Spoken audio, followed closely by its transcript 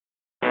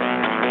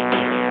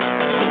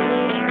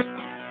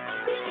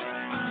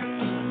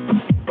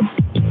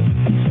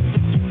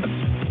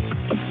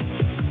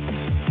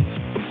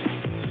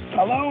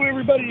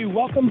everybody.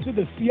 Welcome to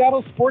the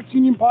Seattle Sports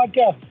Union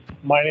podcast.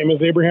 My name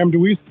is Abraham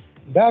DeWeese.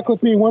 Back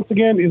with me once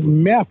again is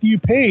Matthew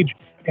Paige,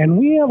 and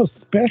we have a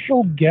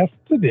special guest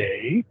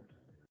today,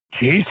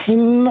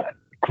 Jason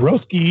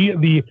Grohoske,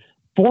 the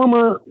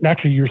former,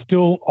 actually, you're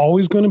still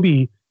always going to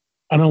be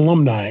an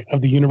alumni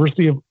of the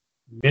University of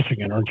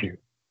Michigan, aren't you?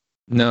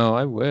 No,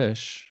 I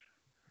wish.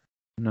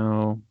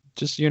 No,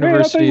 just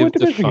University of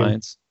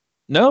Defiance.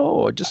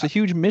 No, just a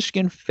huge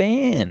Michigan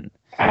fan.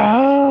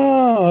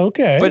 Oh,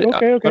 okay. But,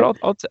 okay. But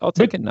I'll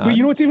take a nod. But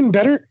you know what's even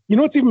better? You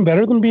know what's even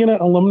better than being an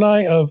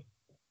alumni of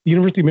the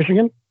University of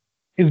Michigan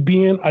is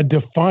being a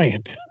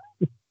Defiant.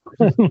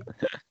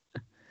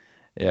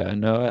 Yeah,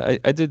 no,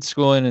 I did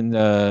schooling in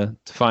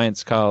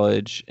Defiance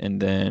College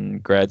and then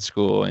grad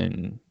school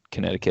in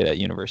Connecticut at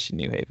University of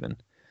New Haven.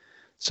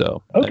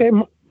 So okay,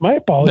 my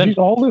apologies.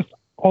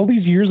 All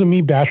these years of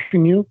me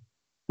bashing you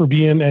for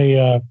being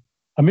a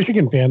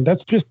Michigan fan,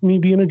 that's just me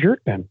being a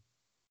jerk then.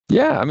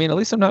 Yeah, I mean, at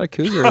least I'm not a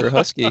Cougar or a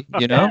Husky,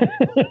 you know?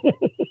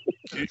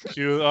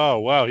 Oh,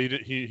 wow.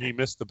 He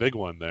missed the big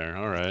one there.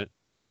 All right.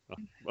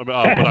 But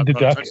I put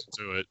attention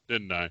to it,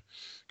 didn't I?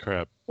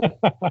 Crap.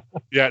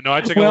 Yeah, no, I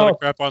take a lot of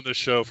crap on this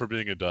show for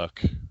being a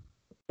duck.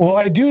 Well,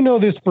 I do know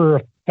this for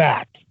a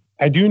fact.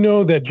 I do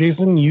know that,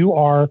 Jason, you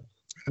are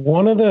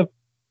one of the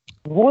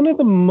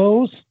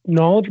most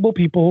knowledgeable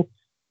people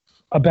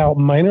about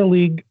minor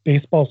league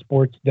baseball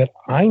sports that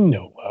I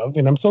know of.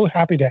 And I'm so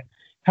happy to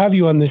have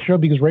you on this show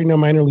because right now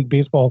minor league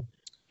baseball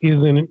is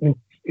in an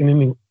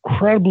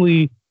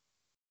incredibly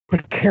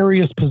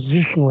precarious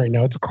position right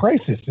now. It's a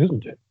crisis,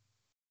 isn't it?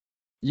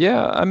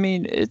 Yeah, I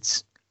mean,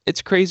 it's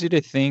crazy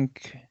to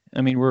think.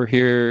 I mean, we're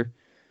here,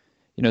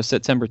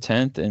 September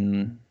 10th,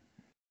 and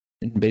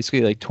in basically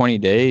like 20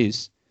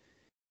 days.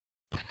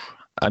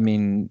 I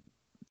mean,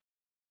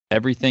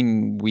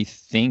 everything we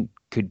think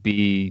could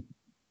be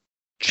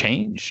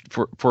changed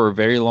for a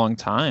very long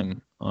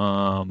time.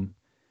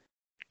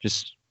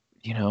 Just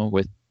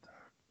with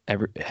I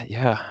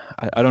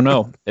don't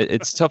know.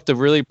 It's tough to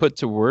really put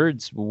to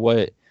words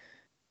what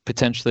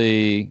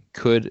potentially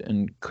could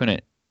and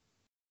couldn't,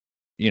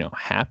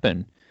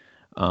 happen.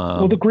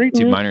 Well, the great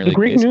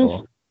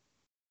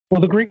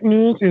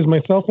news is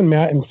myself and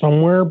Matt, and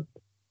somewhere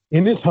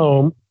in his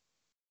home,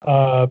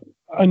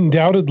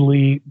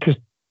 undoubtedly just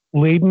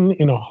laden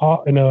in a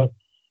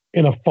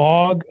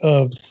fog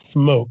of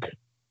smoke,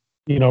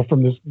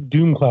 from this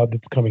doom cloud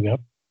that's coming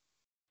up.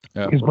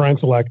 Yeah. Is Brian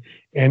Solak,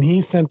 and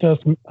he sent us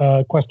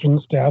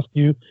questions to ask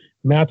you.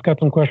 Matt's got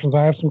some questions.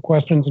 I have some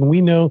questions, and we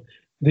know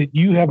that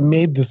you have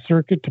made the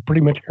circuit to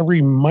pretty much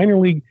every minor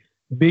league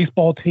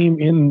baseball team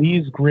in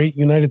these great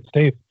United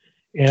States,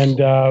 and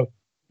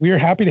we are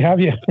happy to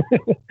have you.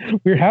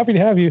 We're happy to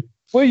have you.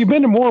 Well, you've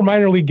been to more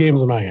minor league games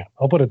than I have.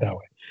 I'll put it that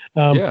way.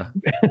 Yeah,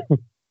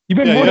 you've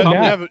been more than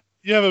that.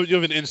 You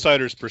have an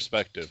insider's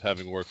perspective,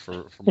 having worked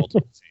for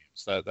multiple teams.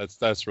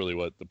 That's really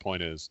what the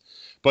point is.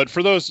 But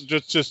for those,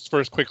 just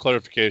for quick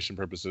clarification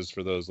purposes,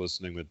 for those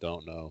listening that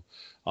don't know,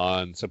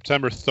 on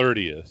September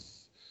 30th,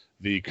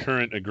 the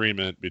current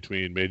agreement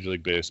between Major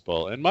League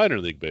Baseball and Minor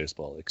League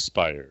Baseball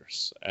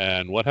expires.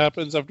 And what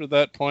happens after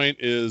that point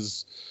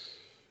is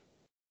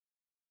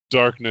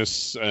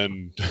darkness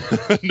and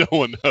no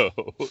one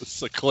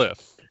knows. A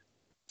cliff.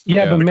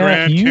 Yeah, but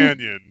Matt, Grand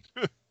Canyon.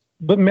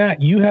 But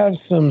Matt, you have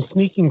some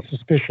sneaking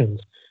suspicions.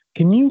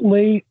 Can you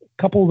lay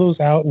a couple of those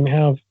out and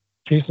have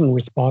Jason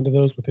respond to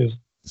those with his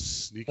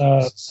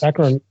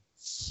background?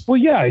 Well,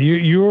 yeah,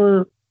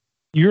 you're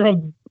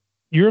of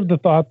the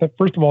thought that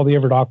first of all, the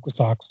Everett Aqua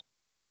Sox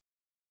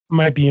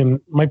might be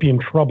in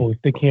trouble if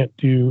they can't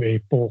do a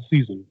full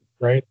season,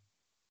 right?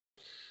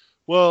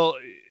 Well,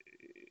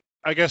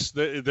 I guess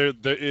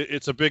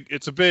it's a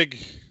big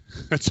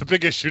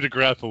issue to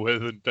grapple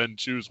with and then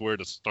choose where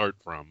to start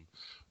from,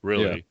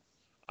 really.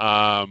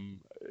 Yeah.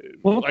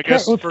 Well,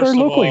 let's start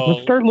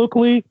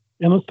locally,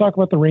 and let's talk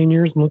about the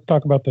Rainiers, and let's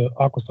talk about the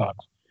Aqua Sox,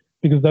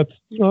 because that's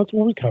what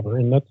we cover,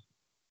 and that's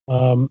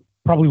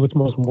probably what's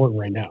most important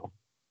right now.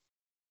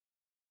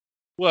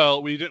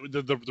 Well,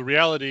 the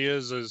reality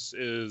is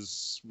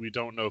we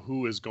don't know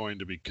who is going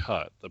to be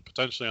cut.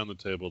 Potentially on the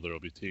table there will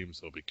be teams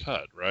that will be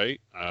cut,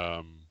 right?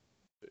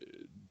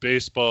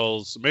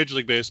 Major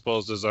League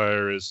Baseball's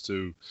desire is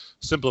to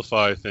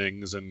simplify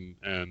things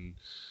and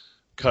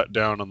cut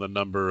down on the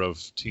number of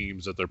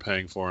teams that they're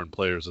paying for and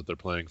players that they're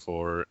playing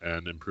for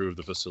and improve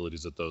the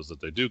facilities at those that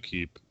they do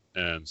keep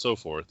and so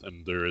forth.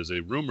 And there is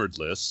a rumored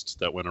list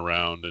that went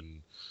around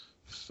in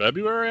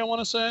February, I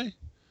want to say,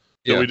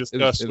 that we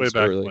discussed way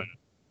back when.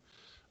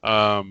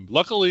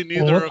 Luckily,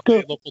 neither of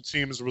the local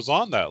teams was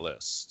on that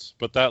list,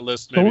 but that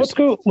list. So let's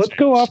go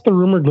off the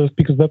rumored list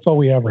because that's all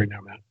we have right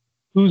now, Matt.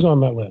 Who's on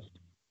that list?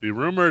 The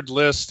rumored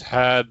list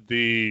had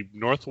the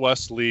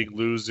Northwest League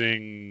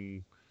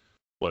losing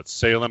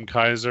Salem,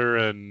 Kaiser,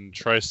 and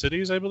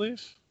Tri-Cities, I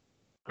believe.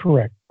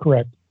 Correct.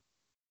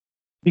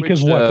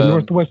 Because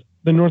the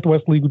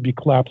Northwest League would be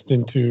collapsed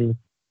into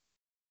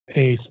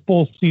a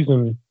full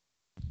season,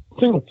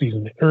 single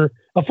season, or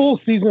a full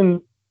season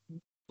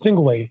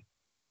single A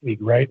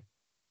league, right?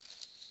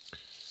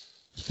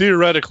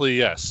 Theoretically,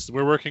 yes.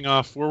 We're working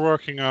off,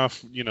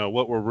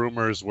 what were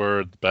rumors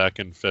were back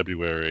in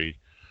February.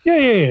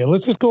 Yeah.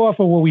 Let's just go off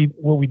of what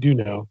we do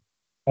know,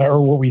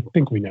 or what we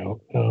think we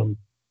know.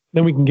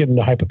 Then we can get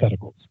into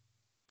hypotheticals.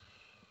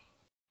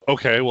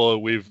 Okay,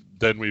 well we've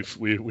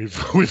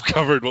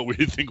covered what we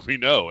think we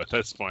know at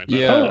this point.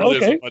 Yeah. Really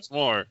isn't much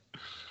more.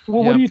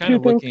 Well, what do you two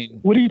think?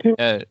 What do you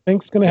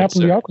think's going to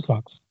happen to the Aqua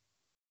Sox?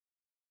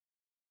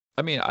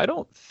 I mean,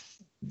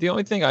 the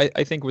only thing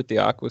I think with the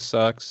Aqua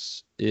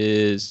Sox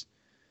is,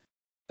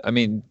 I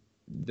mean,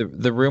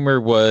 the rumor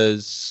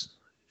was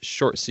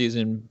short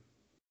season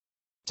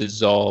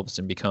dissolves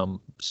and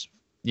becomes,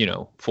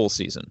 full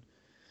season.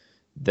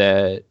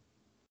 That,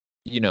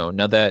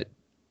 now that,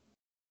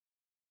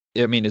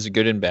 I mean, is a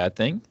good and bad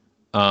thing.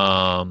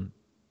 I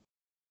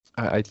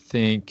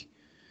think,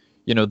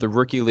 the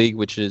rookie league,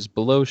 which is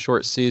below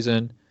short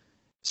season,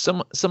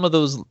 some of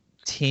those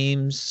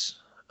teams.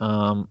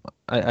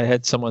 I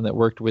had someone that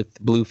worked with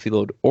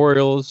Bluefield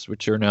Orioles,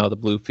 which are now the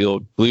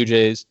Bluefield Blue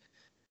Jays.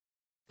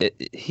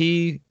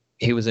 He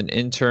was an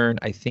intern,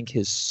 I think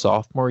his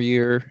sophomore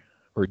year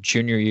or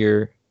junior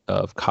year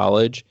of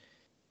college,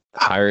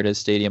 hired as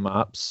stadium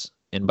ops,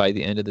 and by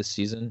the end of the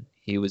season,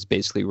 he was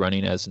basically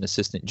running as an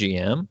assistant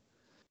GM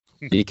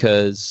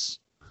because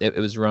it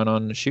was run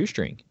on a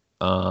shoestring.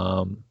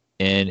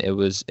 And it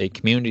was a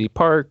community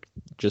park,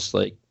 just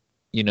like,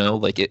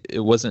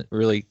 it wasn't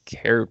really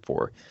cared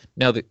for.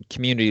 Now the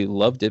community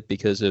loved it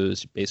because it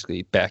was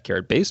basically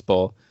backyard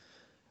baseball,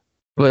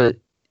 but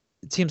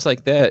teams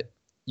like that,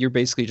 you're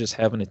basically just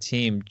having a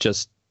team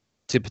just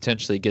to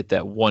potentially get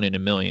that 1 in a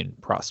million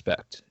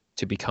prospect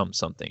to become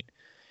something,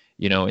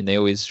 and they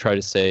always try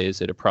to say,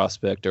 is it a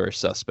prospect or a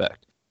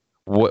suspect?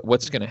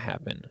 What's going to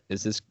happen?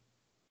 Is this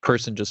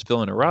person just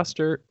filling a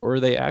roster, or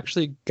they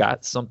actually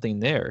got something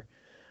there?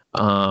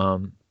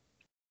 And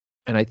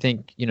I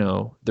think,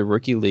 the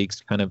rookie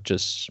league's kind of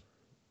just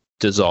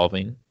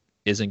dissolving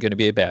isn't going to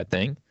be a bad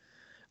thing,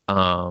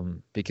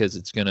 because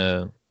it's going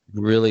to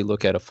really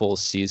look at a full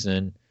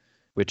season,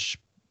 which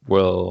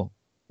will,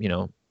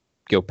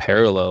 go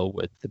parallel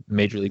with the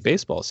Major League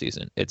Baseball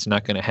season. It's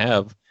not going to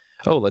have,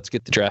 let's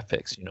get the draft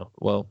picks,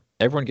 Well,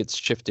 everyone gets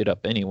shifted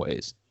up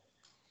anyways,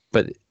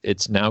 but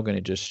it's now going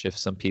to just shift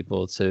some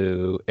people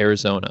to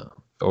Arizona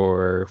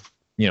or,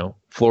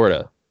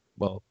 Florida.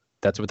 Well,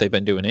 that's what they've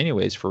been doing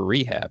anyways for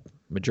rehab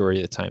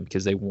majority of the time,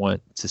 because they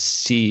want to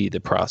see the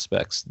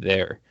prospects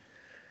there.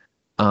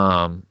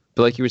 But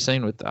like you were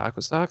saying with the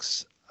Aqua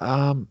Sox,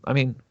 I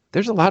mean,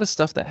 there's a lot of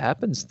stuff that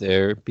happens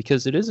there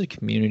because it is a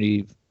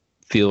community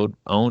field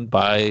owned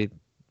by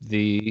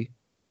the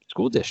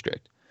school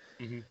district.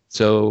 Mm-hmm.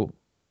 So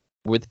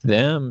with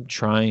them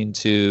trying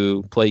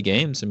to play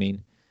games, I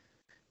mean,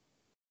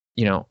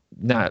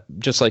 not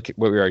just like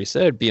what we already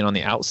said, being on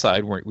the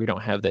outside where we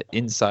don't have that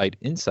inside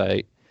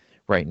insight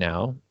right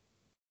now.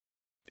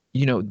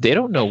 They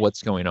don't know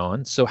what's going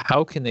on. So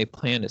how can they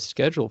plan a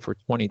schedule for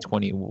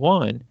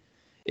 2021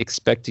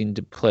 expecting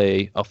to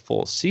play a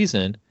full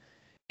season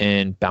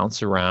and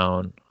bounce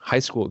around high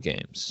school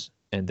games?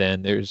 And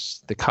then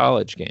there's the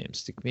college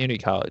games, the community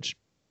college,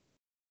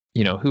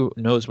 who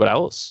knows what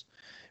else,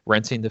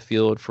 renting the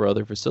field for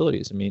other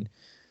facilities. I mean,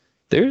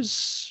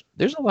 there's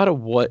a lot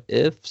of what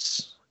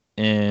ifs,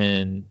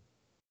 and,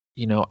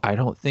 I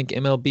don't think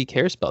MLB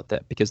cares about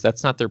that because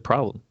that's not their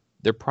problem.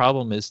 Their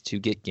problem is to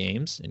get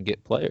games and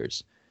get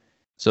players.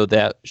 So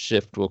that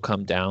shift will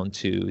come down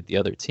to the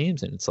other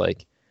teams. And it's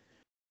like,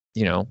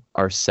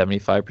 are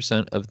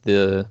 75% of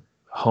the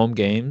home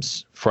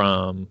games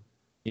from,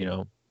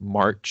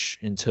 March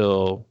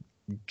until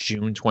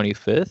June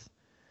 25th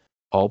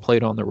all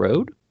played on the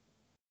road?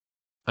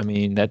 I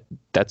mean,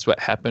 that's what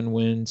happened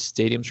when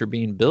stadiums were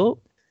being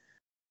built.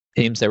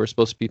 Teams that were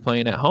supposed to be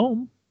playing at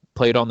home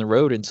played on the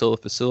road until the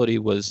facility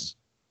was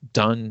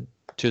done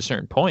to a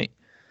certain point.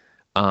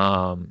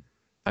 I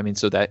mean,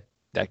 so that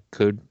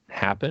could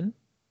happen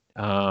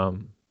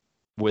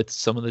with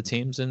some of the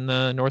teams in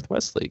the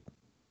Northwest League.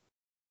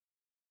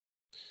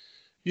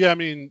 Yeah, I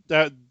mean,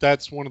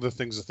 that's one of the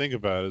things to think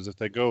about is if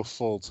they go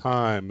full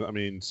time. I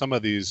mean, some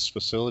of these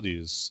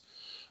facilities,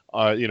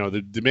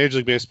 the Major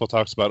League Baseball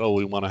talks about,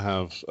 we want to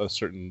have a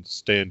certain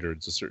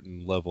standards, a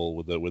certain level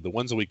with the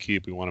ones that we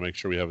keep. We want to make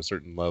sure we have a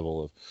certain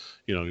level of,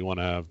 we want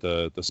to have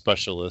the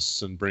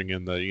specialists and bring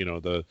in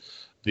the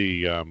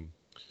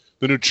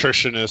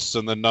nutritionists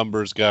and the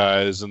numbers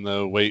guys and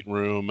the weight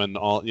room and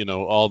all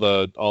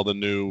the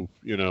new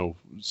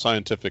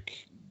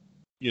scientific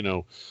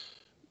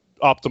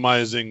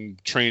optimizing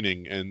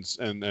training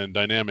and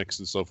dynamics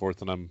and so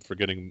forth. And I'm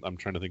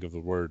trying to think of the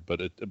word,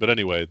 but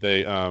anyway,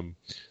 they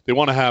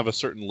want to have a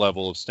certain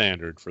level of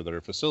standard for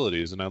their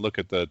facilities. And I look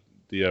at the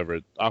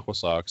Everett Aqua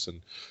Sox, and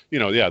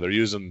they're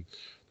using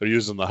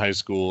the high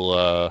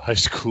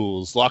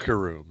school's locker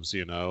rooms,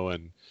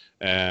 and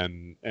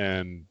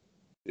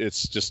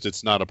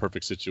it's not a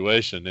perfect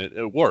situation.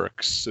 It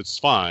works. It's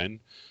fine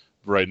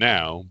right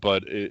now,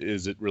 but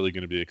is it really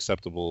going to be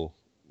acceptable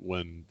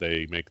when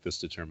they make this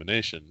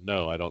determination.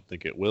 No, I don't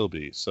think it will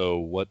be. So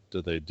what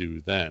do they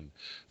do then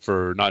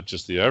for not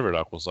just the Everett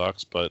Aqua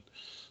Sox, but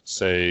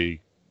say,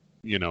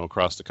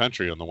 across the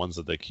country on the ones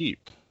that they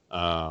keep?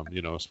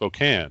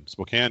 Spokane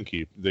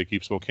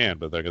keep Spokane,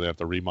 but they're going to have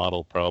to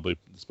remodel probably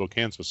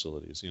Spokane's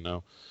facilities,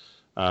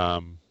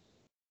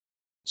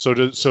 So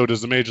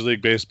does the Major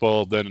League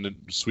Baseball then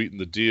sweeten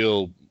the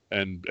deal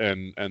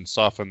and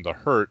soften the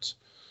hurt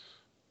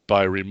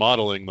by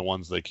remodeling the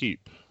ones they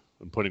keep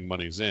and putting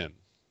monies in?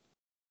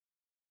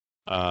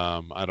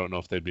 I don't know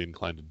if they'd be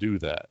inclined to do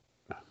that.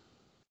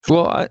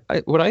 Well,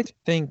 I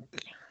think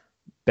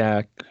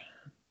back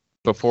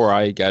before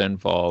I got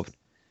involved,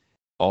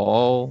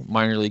 all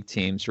minor league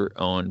teams were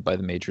owned by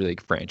the major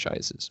league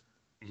franchises.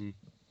 Mm-hmm.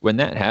 When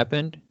that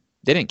happened,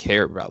 they didn't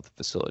care about the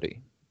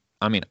facility.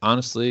 I mean,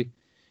 honestly,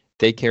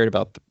 they cared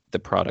about the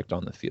product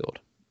on the field.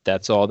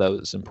 That's all that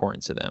was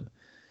important to them.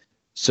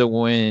 So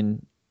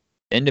when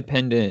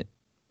independent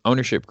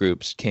ownership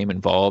groups came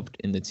involved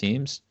in the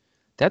teams,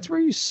 that's where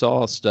you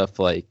saw stuff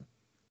like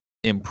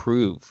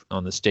improve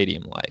on the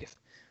stadium life.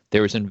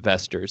 There was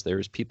investors, there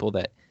was people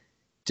that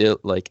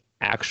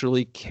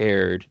actually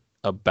cared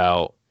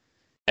about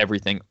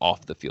everything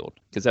off the field,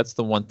 because that's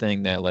the one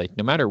thing that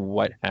no matter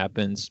what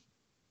happens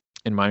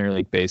in minor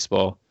league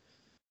baseball,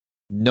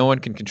 no one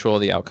can control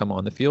the outcome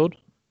on the field.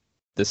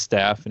 The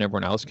staff and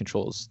everyone else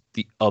controls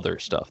the other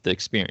stuff, the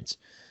experience.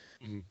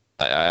 Mm-hmm.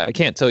 I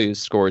can't tell you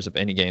scores of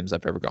any games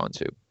I've ever gone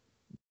to.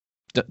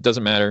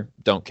 Doesn't matter.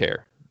 Don't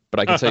care. But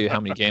I can tell you how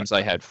many games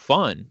I had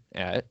fun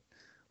at.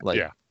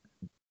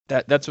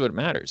 That's what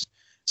matters.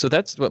 So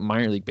that's what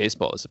minor league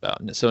baseball is about.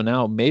 And so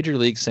now Major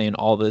League saying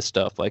all this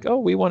stuff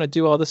we want to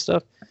do all this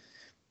stuff.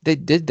 They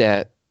did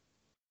that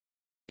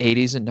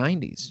 80s and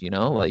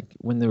 90s,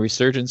 when the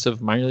resurgence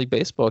of minor league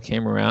baseball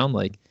came around,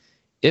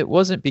 it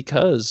wasn't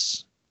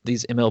because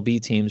these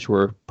MLB teams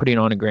were putting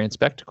on a grand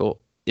spectacle.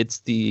 It's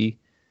the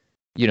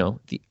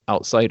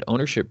outside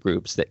ownership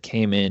groups that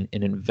came in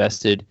and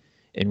invested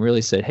and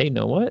really said, hey, you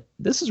know what?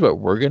 This is what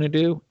we're going to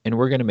do, and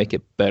we're going to make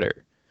it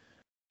better.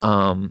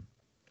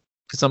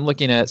 Because I'm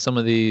looking at some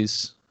of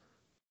these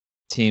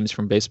teams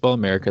from Baseball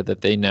America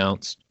that they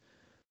announced.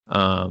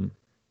 It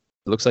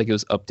looks like it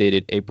was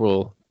updated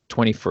April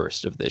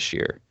 21st of this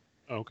year.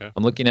 Okay.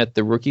 I'm looking at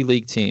the rookie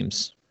league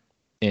teams,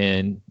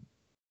 and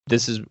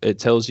it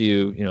tells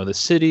you, the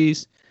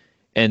cities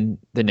and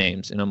the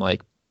names. And I'm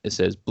like, it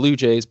says Blue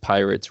Jays,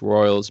 Pirates,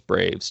 Royals,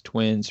 Braves,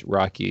 Twins,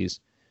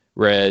 Rockies,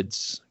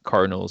 Reds,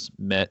 Cardinals,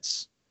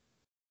 Mets,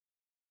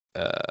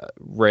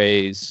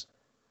 Rays,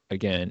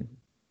 again.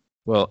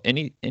 Well,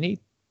 any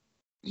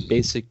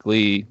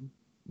basically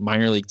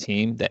minor league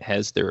team that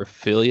has their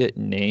affiliate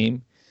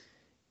name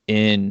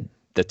in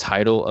the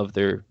title of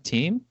their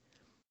team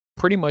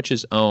pretty much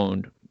is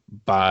owned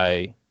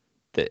by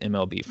the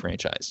MLB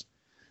franchise.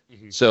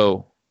 Mm-hmm.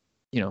 So,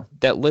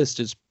 that list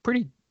is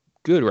pretty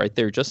good right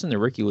there, just in the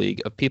rookie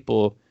league, of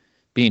people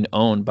being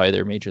owned by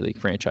their major league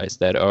franchise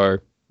that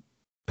are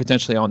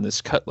potentially on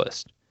this cut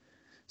list.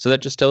 So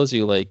that just tells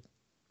you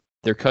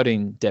they're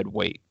cutting dead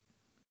weight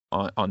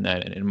on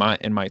that, and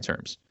in my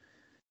terms,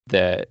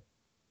 that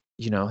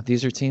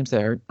these are teams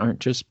that aren't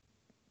just,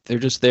 they're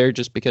just there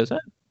just because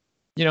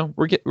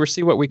we're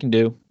see what we can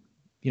do,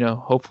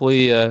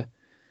 hopefully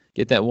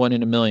get that 1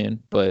 in a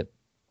million. But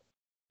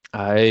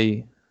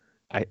I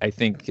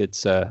think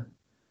it's there's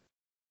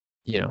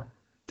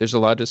a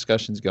lot of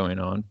discussions going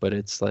on, but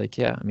it's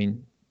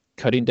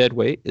cutting dead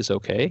weight is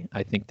okay.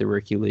 I think the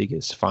rookie league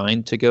is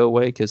fine to go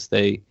away, because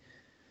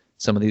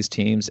some of these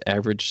teams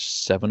average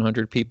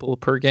 700 people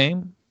per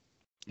game,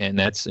 and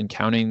that's in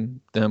counting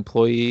the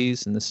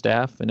employees and the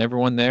staff and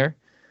everyone there.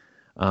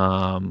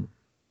 So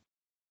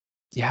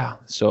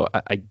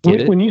I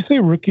get it. When you say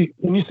rookie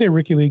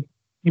league,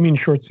 you mean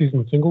short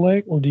season single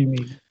A, or do you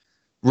mean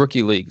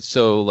rookie league?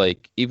 So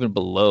even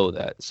below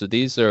that. So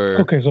these are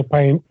okay. So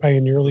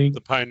Pioneer League.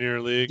 The Pioneer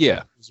League,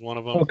 yeah, is one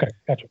of them. Okay,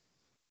 gotcha.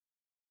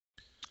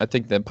 I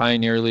think the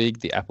Pioneer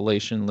League, the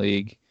Appalachian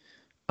League,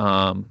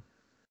 and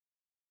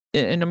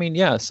I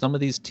mean, some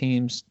of these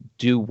teams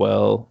do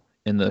well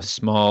in the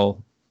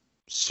small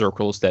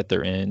circles that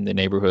they're in, the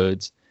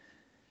neighborhoods,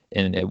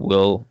 and it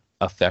will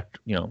affect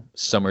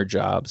summer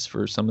jobs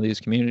for some of these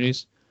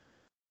communities.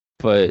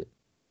 But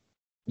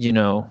it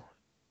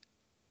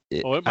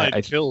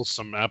might kill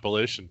some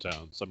Appalachian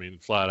towns. I mean,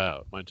 flat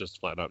out, might just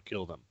flat out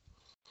kill them.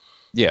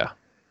 Yeah.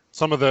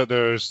 Some of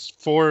there's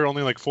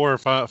only 4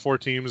 or 4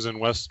 teams in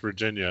West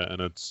Virginia,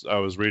 and I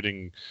was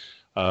reading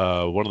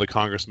one of the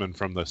congressmen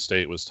from the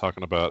state was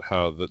talking about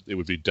how that it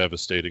would be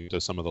devastating to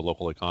some of the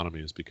local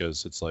economies,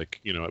 because it's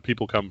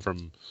people come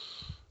from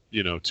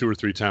 2 or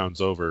 3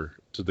 towns over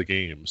to the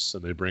games,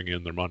 and they bring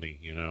in their money,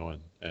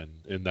 and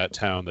in that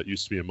town that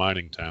used to be a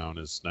mining town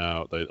is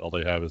now all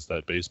they have is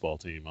that baseball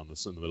team in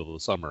the middle of the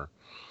summer,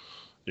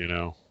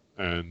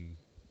 and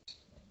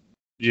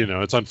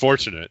it's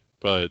unfortunate,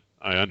 but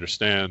I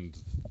understand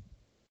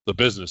the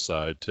business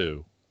side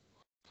too.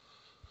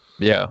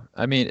 Yeah,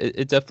 I mean,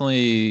 it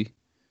definitely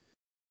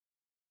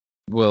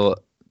will,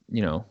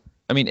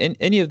 I mean,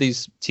 any of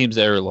these teams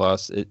that are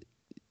lost,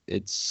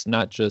 it's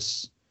not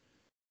just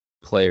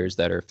players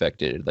that are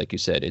affected. Like you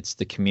said, it's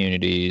the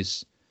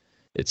communities,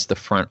 it's the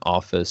front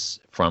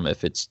office, from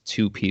if it's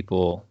 2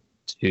 people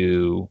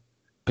to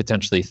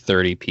potentially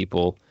 30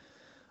 people,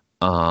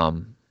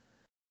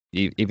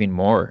 even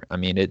more. I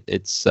mean,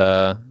 it's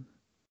kind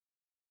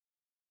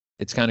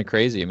of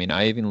crazy. I mean,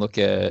 I even look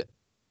at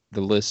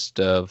the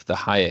list of the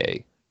high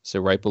A, so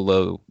right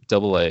below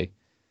double A,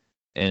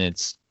 and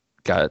it's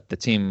got the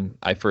team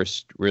I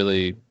first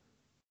really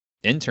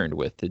interned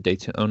with, the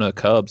Daytona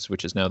Cubs,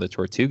 which is now the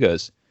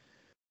Tortugas.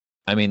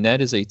 I mean,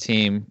 that is a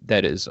team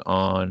that is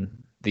on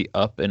the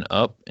up and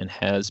up and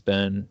has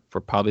been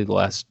for probably the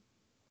last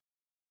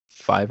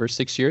 5 or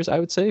 6 years, I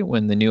would say,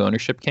 when the new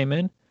ownership came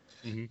in.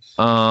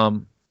 Mm-hmm.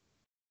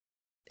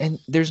 And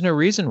there's no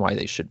reason why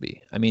they should be.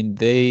 I mean,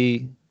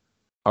 they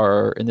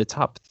are in the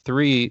top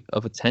 3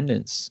 of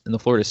attendance in the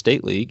Florida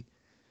State League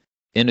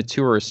in a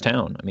tourist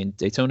town. I mean,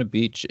 Daytona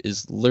Beach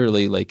is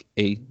literally like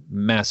a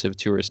massive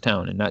tourist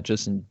town, and not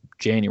just in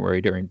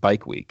January during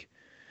Bike Week.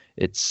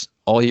 It's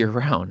all year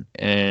round.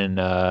 And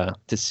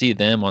to see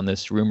them on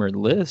this rumored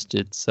list,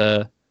 it's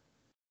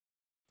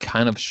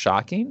kind of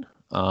shocking,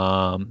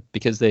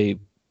 because they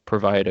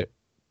provide a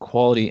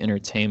quality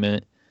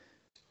entertainment,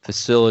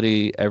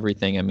 facility,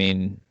 everything. I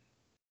mean,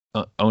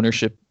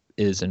 ownership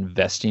is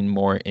investing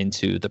more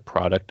into the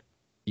product,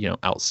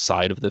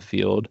 outside of the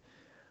field.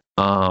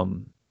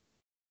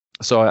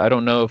 So I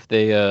don't know if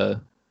they,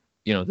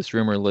 this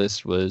rumor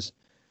list was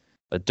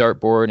a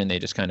dartboard and they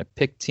just kind of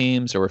picked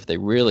teams, or if they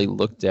really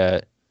looked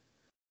at,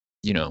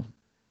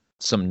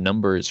 some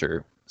numbers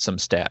or some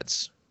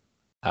stats.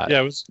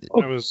 I was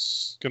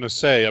going to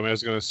say, I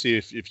was going to see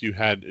if you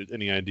had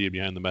any idea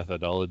behind the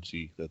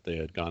methodology that they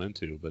had gone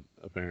into, but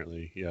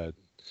apparently, it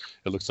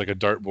looks like a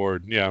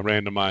dartboard,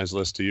 randomized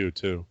list to you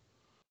too.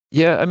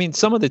 Yeah, I mean,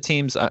 some of the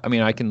teams,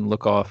 I can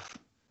look off,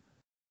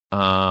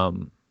 I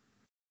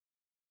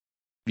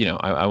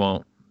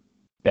won't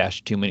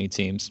bash too many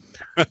teams.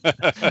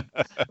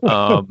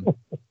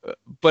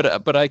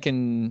 But I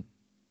can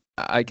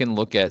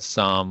look at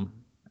some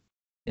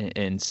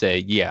and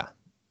say,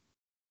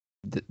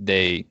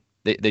 they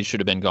should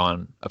have been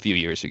gone a few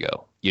years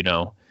ago,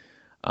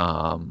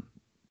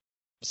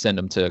 send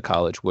them to a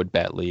college wood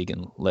bat league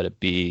and let it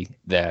be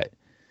that.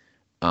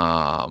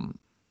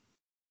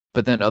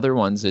 But then other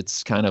ones,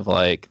 it's kind of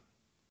like,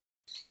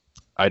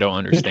 I don't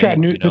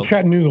understand. The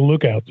Chattanooga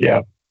Lookouts.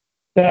 Yeah.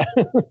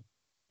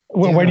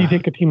 Why do you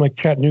take a team like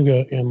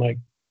Chattanooga and like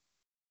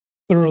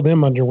throw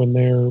them under when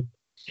their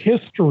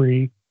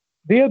history,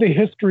 they have the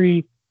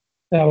history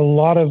that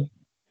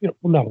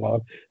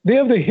they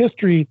have the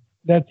history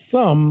that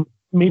some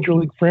major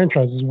league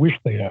franchises wish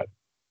they had.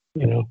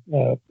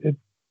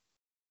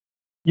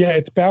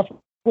 It's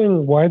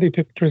baffling why they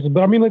took the choices.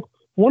 But I mean, like,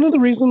 one of the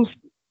reasons,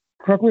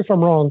 correct me if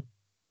I'm wrong,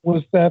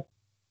 was that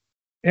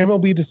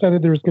MLB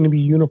decided there was going to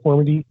be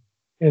uniformity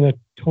in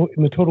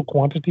the total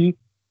quantity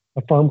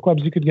of farm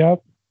clubs you could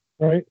get,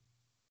 right?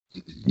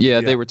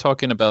 Yeah, they were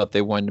talking about,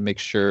 they wanted to make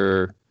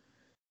sure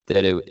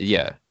that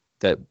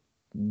that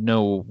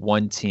no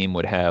one team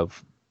would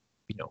have,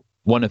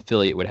 one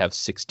affiliate would have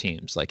 6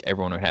 teams. Like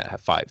everyone would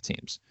have 5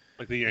 teams.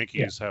 Like the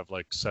Yankees have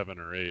like 7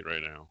 or 8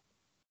 right now.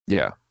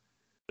 Yeah,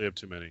 they have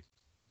too many.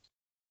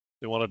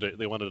 They wanted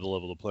to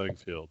level the playing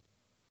field.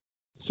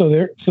 So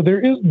there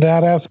is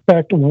that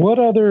aspect. What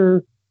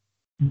other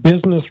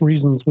business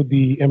reasons would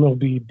the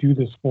MLB do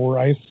this for?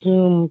 I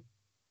assume,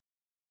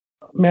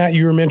 Matt,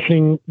 you were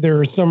mentioning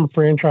there are some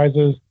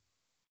franchises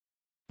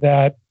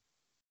that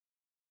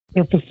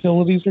their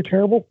facilities are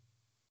terrible.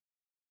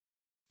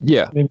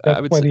 Yeah, maybe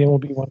that's why the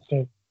MLB wants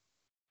to.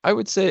 I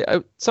would say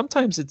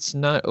sometimes it's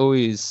not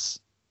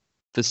always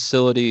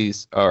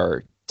facilities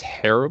are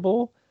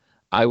terrible.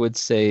 I would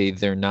say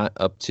they're not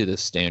up to the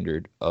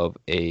standard of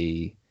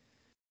a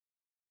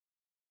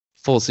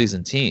full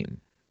season team,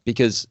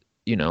 because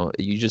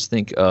you just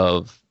think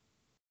of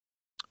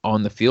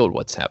on the field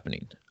what's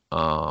happening.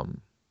 I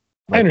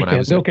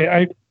understand.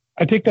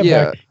 I take that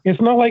back.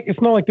 It's not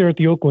like they're at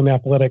the Oakland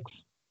Athletics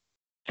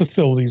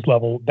facilities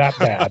level that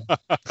bad.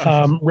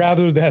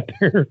 Rather that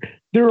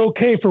they're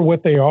okay for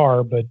what they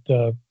are, but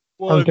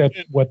aren't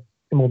that what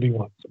MLB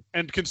wants.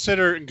 And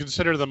consider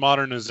the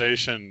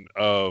modernization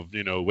of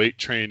weight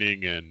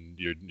training, and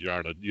you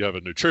have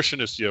a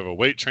nutritionist, you have a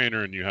weight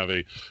trainer, and you have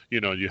a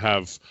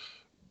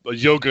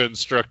yoga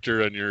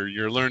instructor, and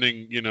you're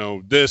learning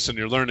this, and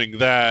you're learning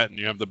that, and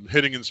you have the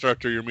hitting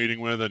instructor you're meeting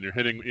with, and you're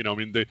hitting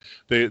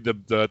they at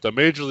the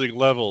major league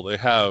level they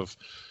have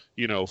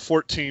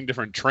 14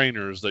 different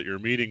trainers that you're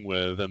meeting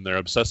with, and they're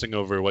obsessing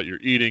over what you're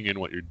eating and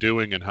what you're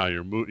doing and how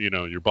you're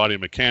your body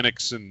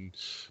mechanics and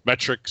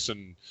metrics,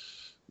 and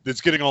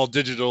it's getting all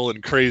digital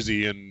and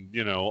crazy, and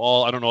I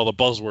don't know all the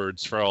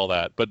buzzwords for all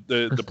that, but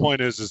the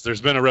point is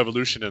there's been a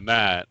revolution in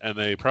that, and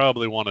they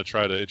probably want to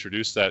try to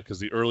introduce that, because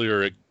the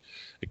earlier it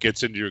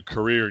gets into your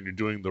career and you're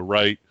doing the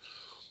right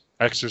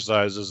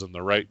exercises and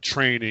the right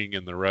training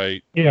and the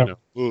right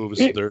moves,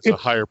 there's a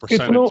higher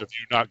percentage of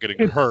you not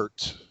getting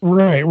hurt.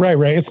 Right.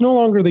 It's no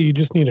longer that you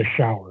just need a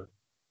shower.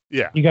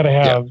 Yeah. You got to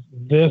have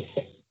this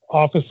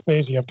office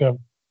space. You have to have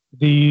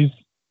these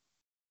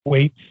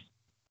weights,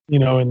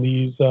 and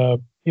these,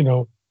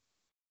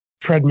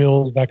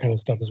 treadmills, that kind of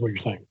stuff is what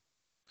you're saying.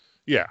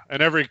 Yeah,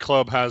 and every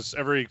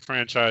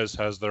franchise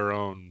has their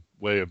own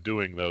way of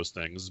doing those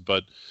things,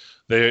 but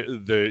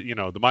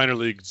the minor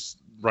leagues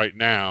right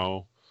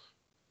now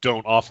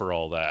don't offer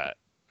all that.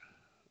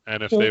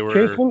 And if they were,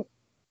 Jason,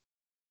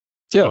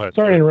 go ahead,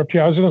 sorry to interrupt you.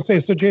 I was going to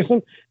say, so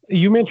Jason,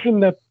 you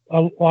mentioned that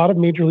a lot of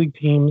major league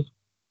teams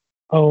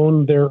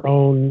own their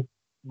own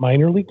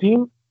minor league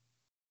team.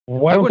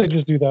 Why don't they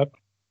just do that?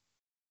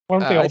 Why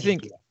don't they all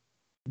think do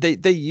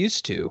that? they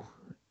used to,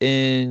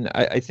 and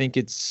I think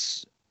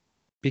it's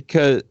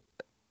because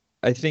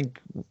I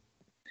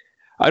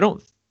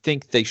don't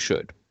think they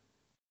should,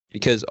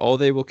 because all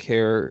they will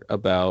care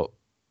about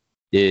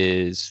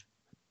is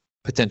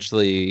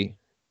potentially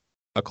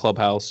a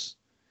clubhouse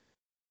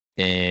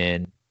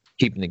and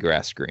keeping the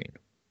grass green.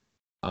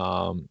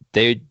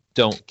 They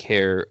don't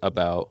care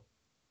about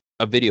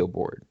a video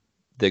board,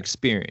 the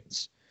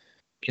experience,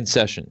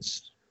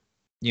 concessions.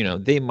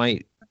 They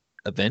might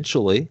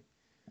eventually,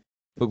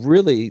 but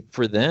really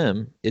for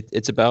them,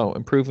 it's about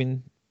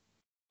improving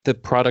the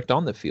product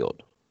on the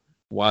field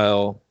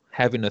while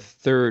having a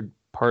third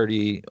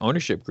party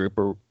ownership group,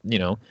 or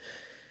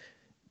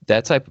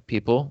that type of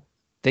people.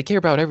 They care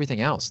about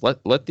everything else.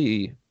 Let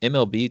the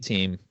MLB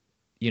team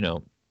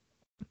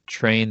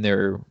train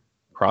their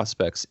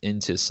prospects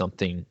into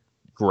something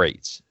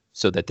great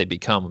so that they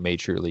become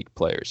major league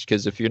players.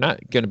 Because if you're not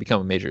going to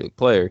become a major league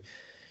player,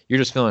 you're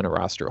just filling a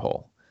roster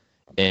hole,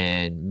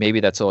 and maybe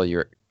that's all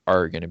you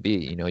are going to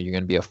be. You're going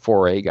to be a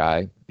 4A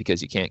guy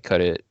because you can't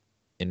cut it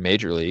in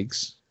major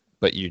leagues,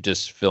 but you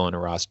just fill in a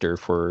roster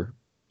for,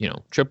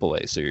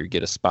 AAA, so you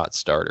get a spot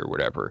start or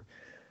whatever.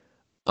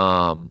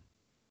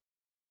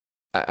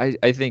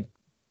 I think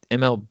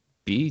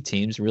MLB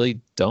teams really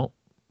don't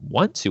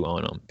want to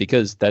own them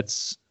because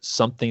that's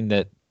something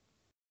that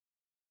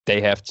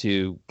they have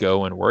to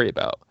go and worry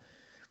about,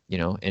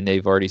 and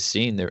they've already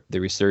seen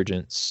the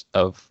resurgence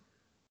of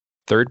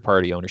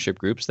third-party ownership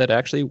groups that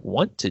actually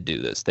want to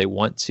do this. They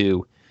want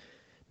to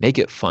make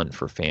it fun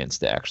for fans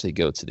to actually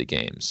go to the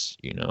games,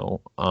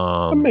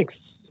 That makes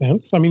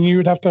sense. I mean,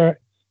 you'd have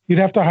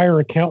to hire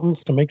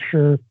accountants to make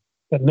sure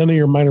that none of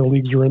your minor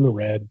leagues are in the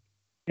red,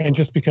 and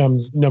just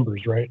becomes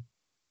numbers, right?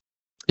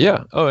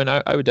 Yeah. Oh, and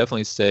I would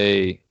definitely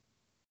say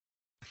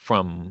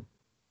from,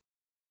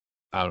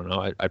 I don't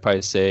know, I'd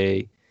probably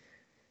say,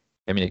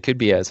 I mean, it could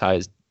be as high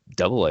as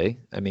AA.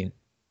 I mean,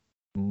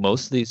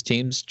 most of these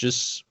teams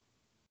just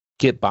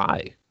get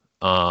by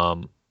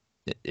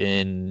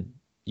in,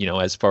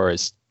 as far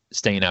as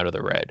staying out of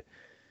the red.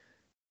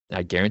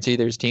 I guarantee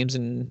there's teams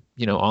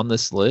on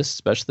this list,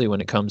 especially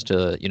when it comes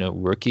to,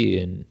 rookie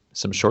and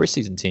some short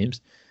season teams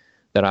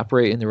that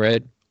operate in the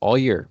red all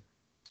year.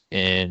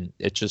 And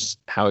it's just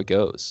how it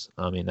goes.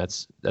 I mean,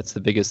 that's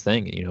the biggest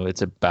thing.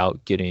 It's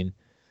about getting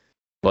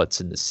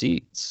butts in the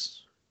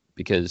seats,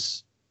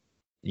 because,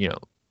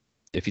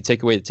 if you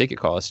take away the ticket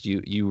cost,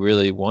 you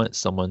really want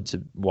someone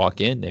to walk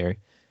in there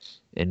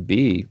and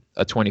be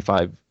a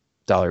 $25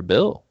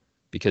 bill,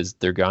 because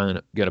they're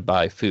going to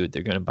buy food,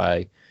 they're going to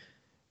buy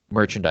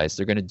merchandise,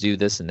 they're going to do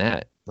this and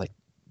that. Like,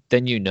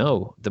 then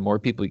the more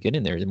people you get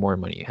in there, the more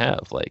money you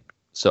have. Like,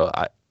 so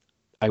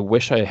I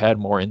wish I had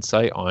more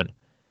insight on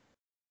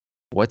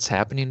what's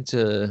happening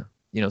to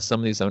some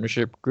of these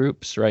ownership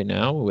groups right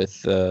now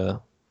with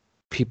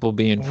people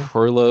being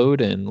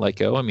furloughed and let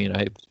go. I mean,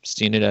 I've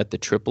seen it at the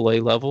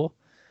AAA level.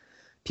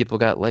 People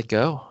got let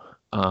go,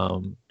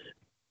 and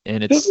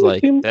it's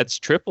that's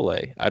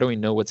AAA. I don't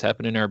even know what's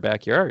happening in our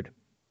backyard.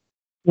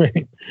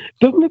 Right?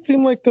 Doesn't it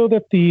seem like though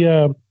that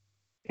the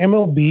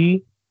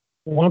MLB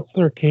wants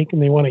their cake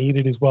and they want to eat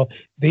it as well?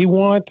 They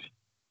want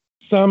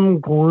some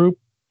group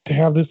to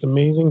have this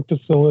amazing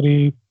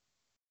facility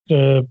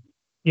to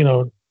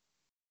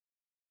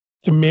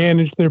to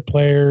manage their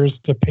players,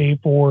 to pay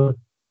for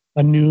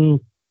a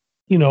new,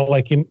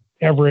 like in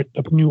Everett,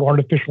 a new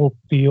artificial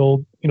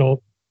field,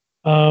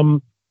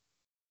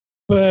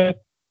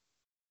 but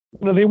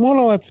they want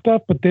all that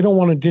stuff, but they don't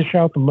want to dish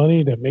out the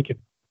money to make it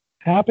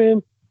happen.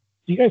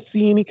 Do you guys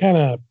see any kind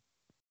of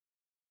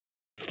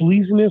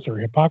sleaziness or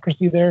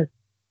hypocrisy there?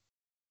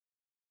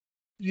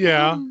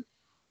 Yeah.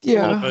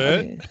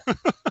 Yeah.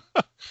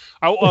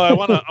 A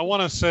little bit. I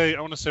want to say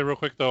real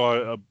quick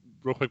though,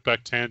 real quick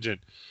back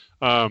tangent.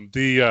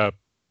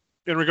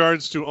 In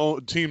regards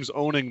to teams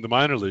owning the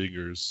minor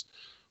leaguers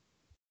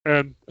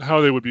and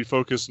how they would be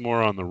focused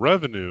more on the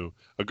revenue,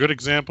 a good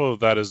example of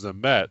that is the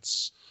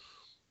Mets,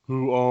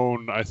 who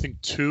own, I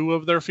think, two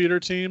of their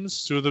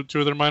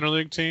minor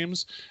league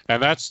teams,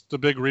 and that's the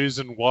big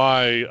reason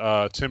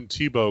why Tim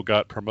Tebow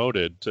got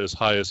promoted to as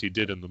high as he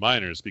did in the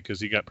minors, because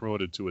he got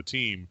promoted to a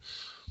team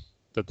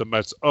that the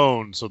Mets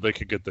owned so they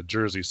could get the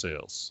jersey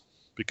sales,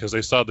 because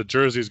they saw the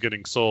jerseys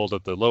getting sold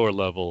at the lower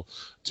level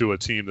to a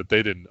team that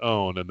they didn't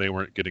own, and they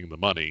weren't getting the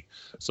money.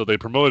 So they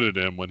promoted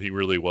him when he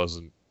really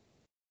wasn't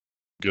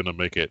going to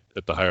make it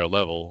at the higher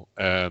level.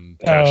 And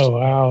oh,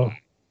 wow.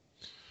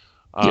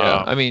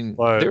 Yeah, I mean,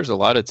 there's a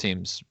lot of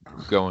teams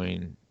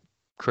going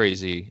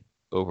crazy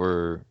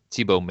over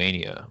Tebow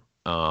mania,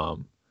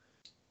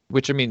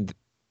 which, I mean,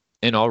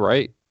 and all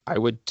right, I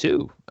would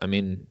too. I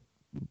mean,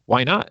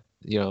 why not?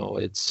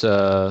 It's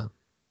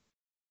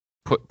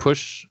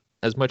push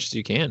as much as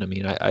you can. I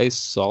mean, I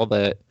saw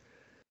that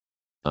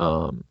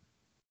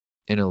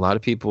in a lot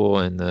of people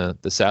in the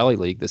Sally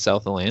League, the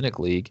South Atlantic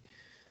League,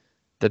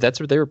 that's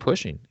what they were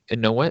pushing. And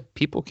you know what?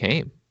 People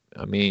came.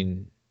 I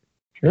mean,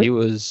 He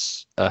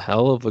was a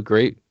hell of a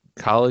great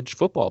college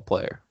football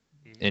player,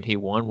 and he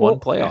won one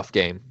playoff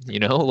game,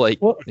 in the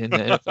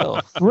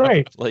NFL.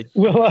 Right.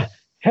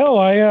 Hell,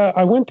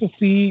 I went to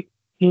see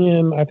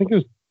I think it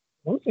was,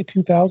 I want to say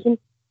 2000.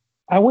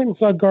 I went and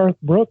saw Garth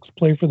Brooks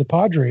play for the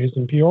Padres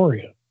in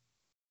Peoria.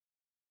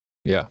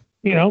 Yeah.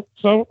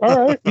 So,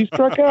 all right, he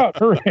struck out.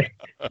 Hooray.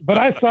 But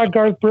I saw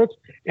Garth Brooks,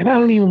 and I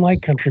don't even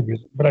like country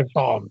music, but I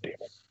saw him, damn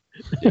it.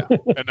 Yeah,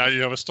 and now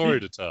you have a story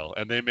to tell,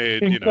 and they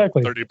made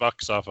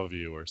 $30 off of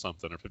you or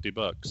something, or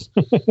 $50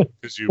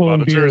 because you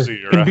bought a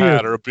jersey or a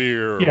hat or a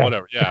beer or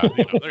whatever. Yeah,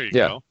 there you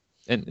go.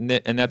 And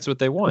that's what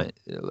they want.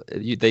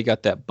 They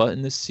got that butt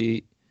in the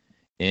seat,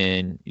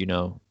 and you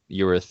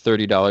were a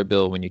 $30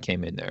 bill when you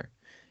came in there,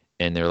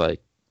 and they're like,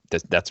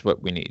 that's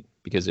what we need.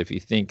 Because if you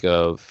think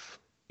of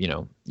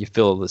you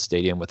fill the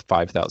stadium with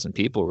 5,000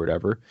 people or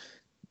whatever,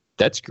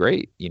 that's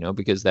great.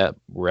 Because that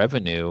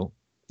revenue.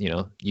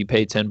 You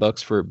pay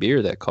 $10 for a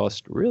beer that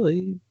cost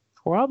really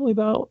probably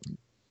about,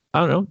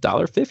 I don't know,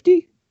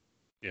 $1.50.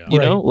 Yeah.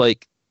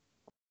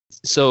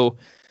 So,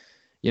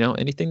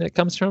 anything that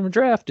comes from a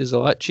draft is a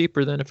lot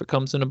cheaper than if it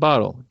comes in a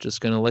bottle.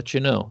 Just going to let you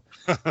know.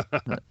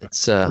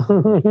 It's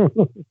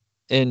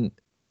and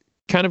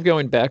kind of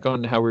going back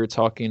on how we were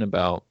talking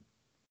about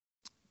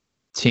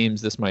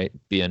teams, this might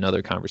be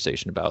another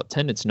conversation about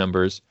attendance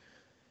numbers.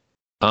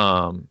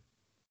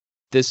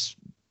 This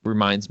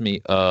reminds me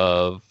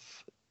of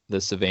the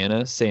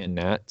Savannah Sand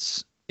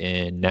Gnats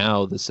and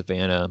now the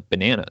Savannah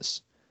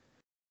Bananas.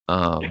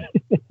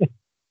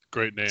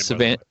 Great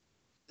name.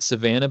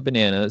 Savannah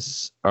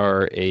Bananas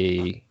are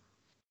a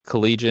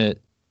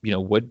collegiate,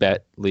 wood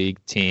bat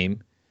league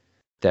team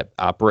that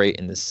operate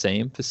in the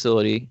same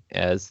facility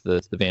as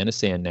the Savannah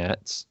Sand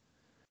Gnats.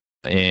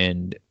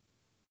 And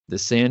the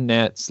Sand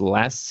Gnats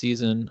last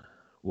season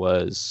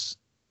was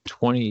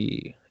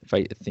 20. If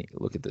I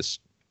look at this,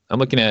 I'm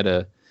looking at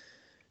a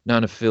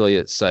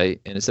non-affiliate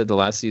site, and it said the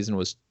last season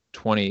was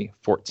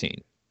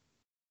 2014.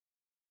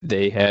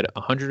 They had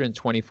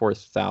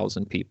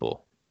 124,000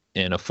 people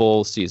in a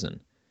full season.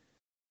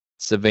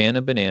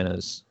 Savannah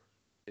Bananas,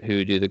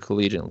 who do the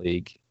Collegiate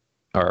League,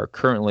 are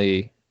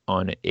currently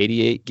on an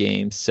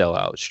 88-game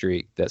sellout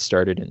streak that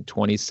started in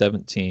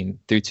 2017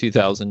 through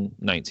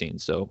 2019,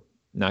 so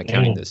not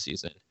counting this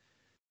season.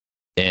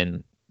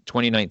 In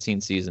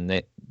 2019 season,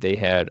 they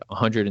had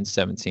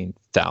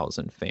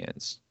 117,000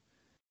 fans.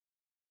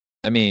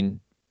 I mean,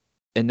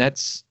 and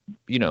that's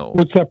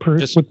what's that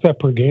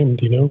per game?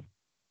 Do you know?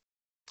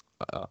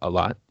 A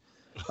lot.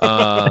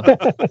 But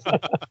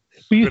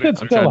you said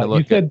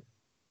sellout.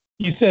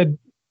 You said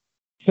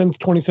since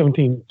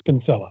 2017 it's been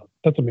sellout.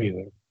 That's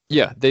amazing.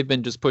 Yeah, they've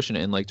been just pushing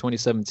it. In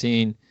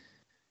 2017,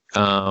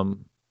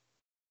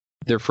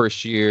 their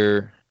first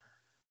year,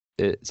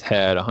 it's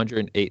had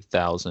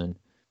 108,000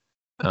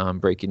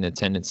 breaking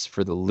attendance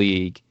for the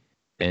league.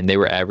 And they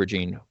were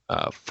averaging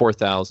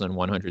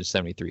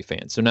 4,173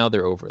 fans. So now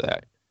they're over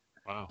that.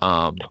 Wow!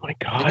 Oh my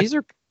God! These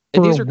are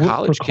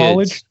college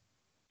kids.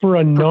 For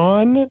a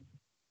non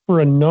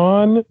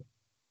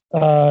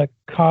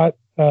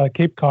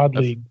Cape Cod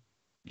league.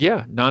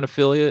 Yeah,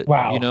 non-affiliate.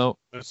 Wow!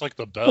 It's like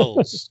the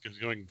Bells.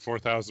 Going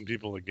 4,000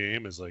 people a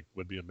game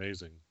would be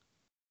amazing.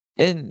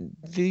 And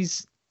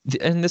this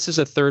is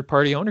a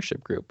third-party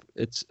ownership group.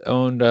 It's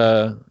owned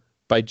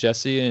by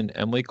Jesse and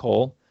Emily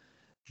Cole.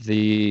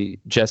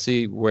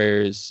 Jesse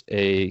wears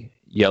a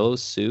yellow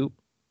suit,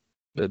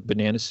 a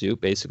banana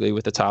suit, basically,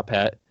 with a top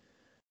hat.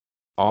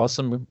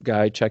 Awesome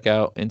guy. Check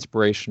out,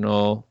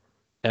 inspirational,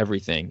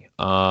 everything.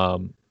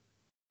 And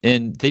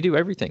they do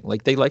everything.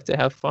 They like to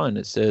have fun.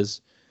 It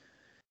says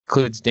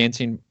includes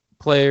dancing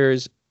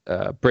players,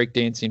 break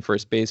dancing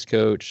first base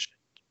coach,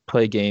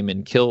 play game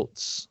in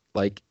kilts,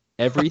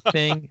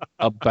 everything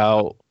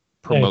about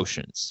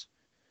promotions.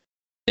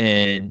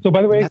 And so,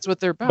 by the way, that's what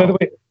they're about.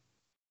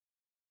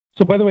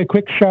 By the way,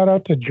 quick shout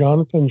out to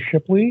Jonathan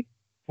Shipley.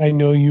 I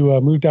know you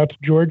moved out to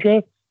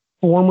Georgia.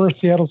 Former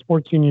Seattle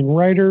Sports Union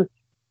writer,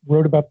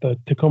 wrote about the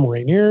Tacoma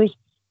Rainiers,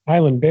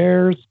 Highland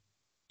Bears,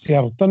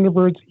 Seattle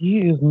Thunderbirds. He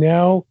is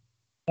now,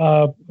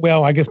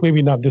 I guess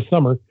maybe not this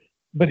summer,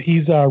 but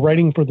he's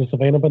writing for the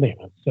Savannah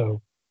Bananas.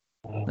 So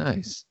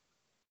nice.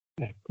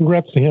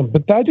 Congrats to him.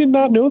 But I did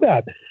not know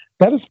that.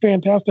 That is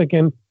fantastic.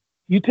 And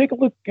you take a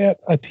look at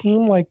a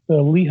team like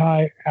the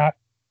Lehigh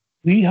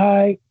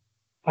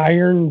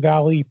Iron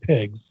Valley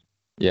Pigs.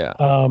 Yeah.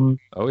 Oh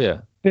yeah.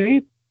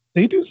 They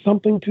do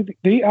something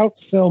they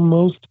outsell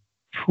most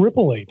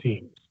AAA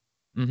teams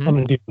on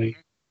a daily,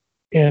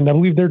 and I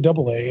believe they're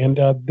AA, and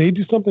they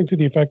do something to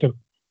the effect of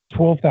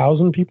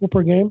 12,000 people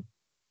per game.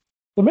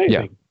 It's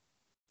amazing.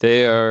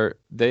 They are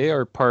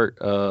part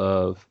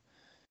of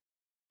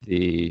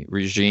the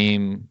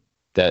regime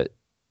that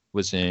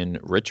was in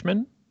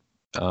Richmond.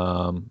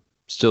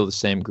 Still the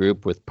same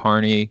group with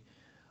Parney,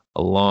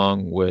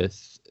 along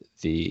with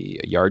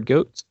the Yard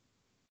Goats.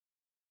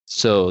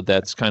 So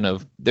that's kind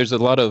of, there's a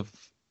lot of,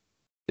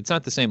 it's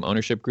not the same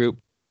ownership group,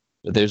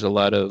 but there's a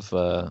lot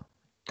of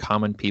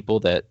common people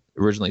that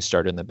originally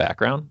started in the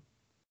background.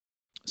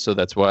 So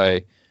that's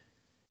why,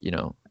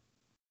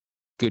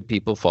 good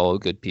people follow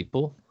good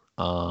people.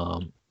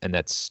 And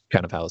that's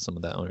kind of how some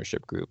of that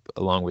ownership group,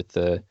 along with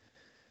the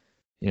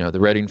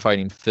Reading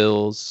Fighting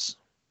Phils,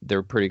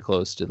 they're pretty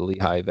close to the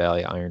Lehigh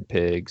Valley Iron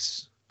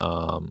Pigs.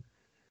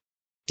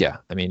 Yeah,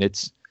 I mean,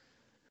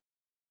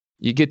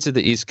 you get to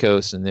the East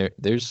Coast and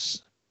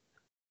there's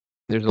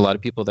a lot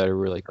of people that are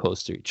really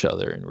close to each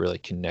other and really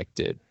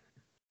connected.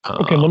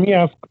 Okay, let me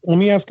ask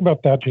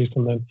about that,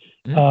 Jason. Then,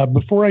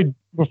 before I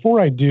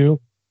do,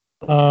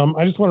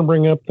 I just want to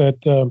bring up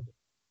that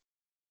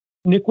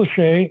Nick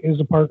Lachey is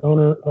a part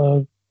owner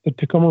of the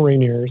Tacoma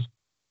Rainiers.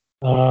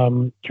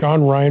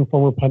 John Ryan,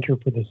 former punter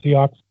for the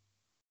Seahawks,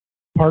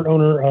 part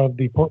owner of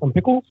the Portland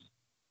Pickles.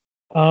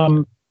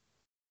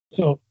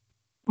 So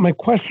my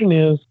question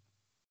is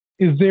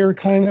there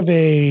kind of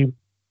a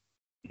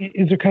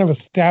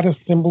status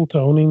symbol to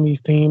owning these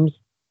teams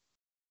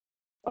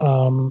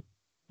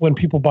when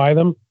people buy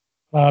them?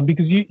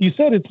 Because you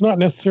said it's not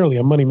necessarily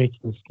a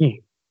money-making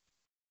scheme.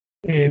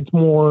 It's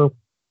more,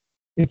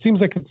 it seems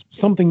like it's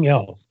something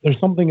else. There's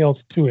something else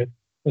to it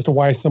as to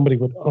why somebody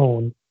would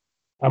own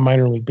a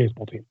minor league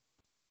baseball team.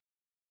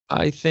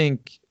 I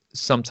think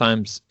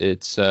sometimes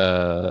it's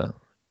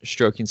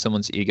stroking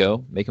someone's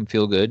ego, make them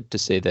feel good to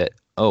say that,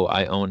 oh,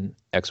 I own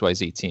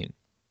XYZ team.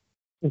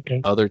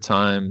 Okay. Other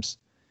times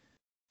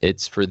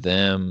it's for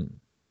them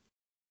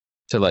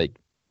to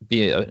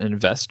be an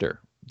investor,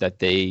 that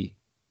they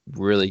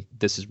really,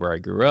 this is where I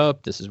grew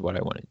up, this is what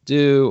I want to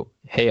do.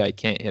 Hey, I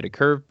can't hit a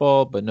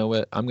curveball, but know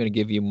what? I'm going to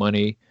give you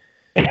money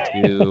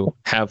to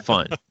have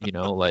fun.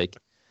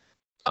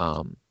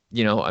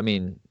 I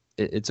mean,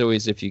 it's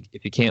always, if you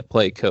can't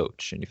play,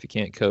 coach, and if you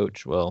can't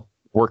coach, well,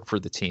 work for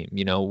the team.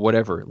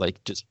 Whatever.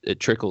 Just it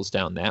trickles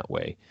down that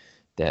way.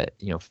 That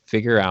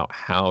figure out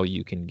how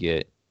you can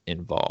get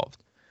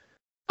involved.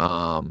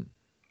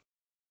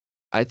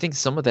 I think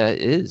some of that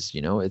is,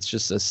 it's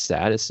just a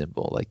status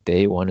symbol.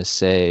 They want to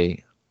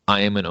say,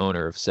 I am an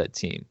owner of said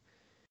team.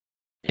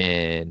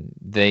 And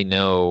they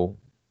know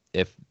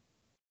if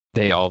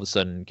they all of a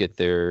sudden get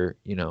their,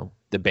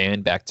 the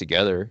band back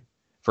together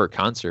for a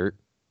concert,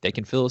 they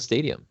can fill a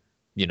stadium,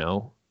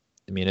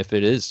 I mean, if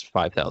it is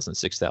 5,000,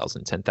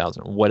 6,000,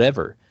 10,000,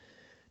 whatever,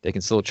 they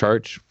can still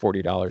charge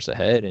 $40 a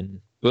head and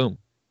boom,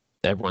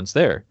 everyone's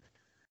there.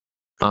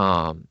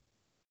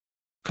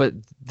 But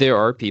there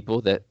are people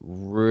that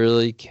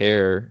really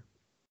care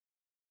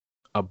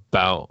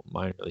about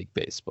minor league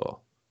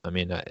baseball. I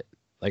mean,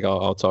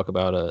 I'll talk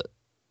about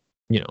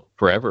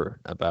forever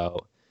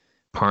about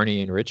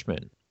Parney and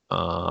Richmond.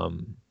 I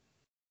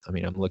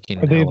mean, I'm looking.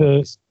 Are they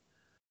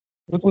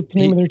what's the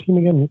name of their team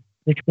again?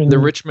 Richmond. The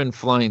Richmond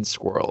Flying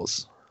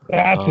Squirrels.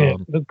 That's it.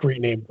 That's a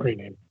great name. Great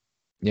name.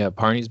 Yeah,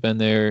 Parney's been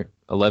there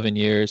 11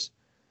 years,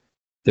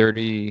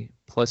 30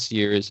 plus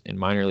years in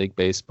minor league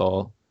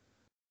baseball.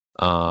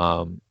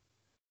 And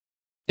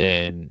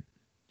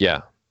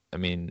yeah, I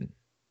mean,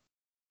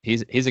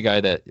 he's a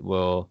guy that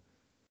will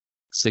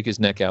stick his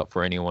neck out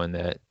for anyone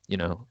that,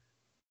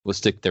 will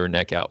stick their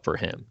neck out for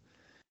him.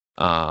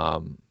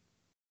 And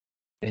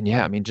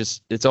yeah, I mean,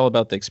 just, it's all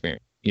about the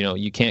experience.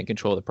 You can't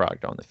control the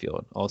product on the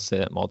field. I'll say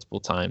that multiple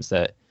times,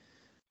 that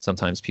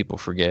sometimes people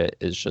forget,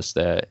 is just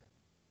that,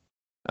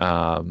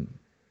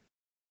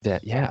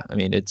 yeah, I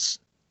mean, it's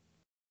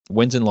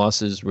wins and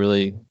losses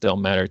really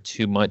don't matter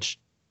too much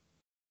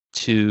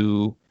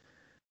to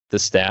the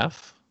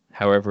staff.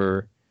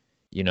 However,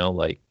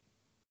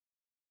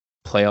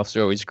 playoffs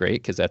are always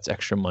great because that's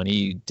extra money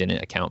you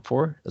didn't account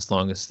for, as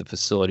long as the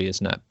facility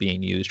is not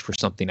being used for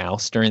something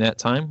else during that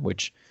time,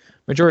 which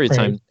majority of the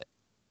time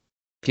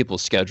people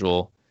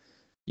schedule,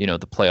 the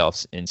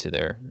playoffs into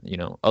their,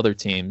 other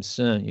teams,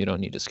 you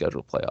don't need to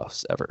schedule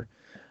playoffs ever.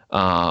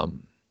 But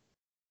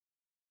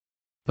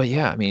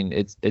yeah, I mean,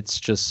 it's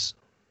just,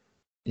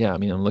 yeah, I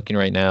mean, I'm looking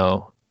right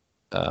now,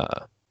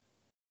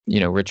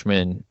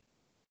 Richmond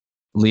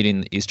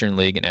leading the Eastern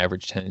League in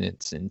average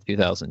attendance in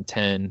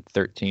 2010,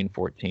 13,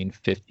 14,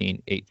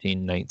 15,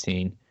 18,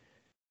 19,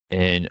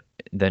 and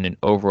then in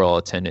overall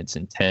attendance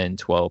in 10,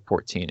 12,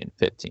 14, and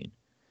 15.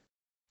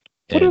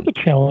 What are the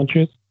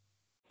challenges?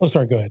 Oh,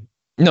 sorry, go ahead.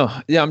 No,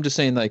 yeah, I'm just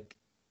saying,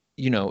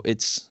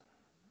 it's,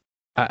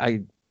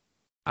 I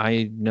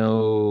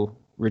know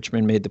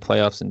Richmond made the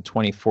playoffs in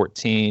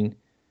 2014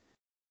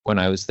 when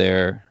I was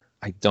there.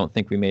 I don't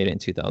think we made it in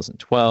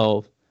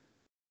 2012.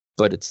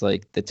 But it's the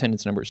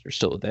attendance numbers are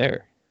still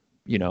there.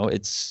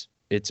 It's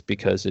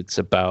because it's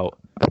about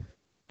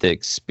the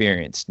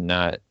experience,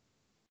 not,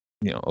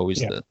 always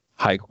the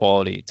high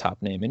quality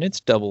top name. And it's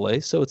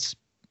AA, so it's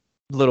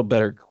a little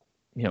better,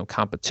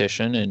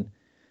 competition. And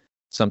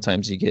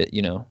sometimes you get,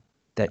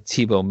 that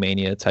Tebow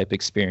mania type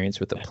experience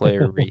with a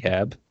player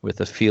rehab, with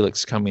a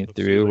Felix coming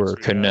through or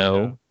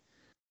Cano. Yeah.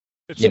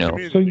 It's a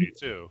community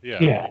too. Yeah.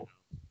 Yeah.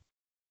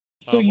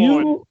 So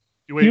you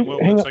wait you,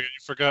 one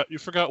second. You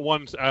forgot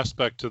one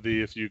aspect to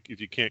the if you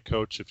can't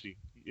coach, if you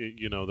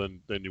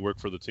then you work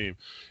for the team.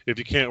 If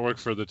you can't work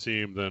for the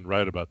team, then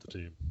write about the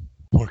team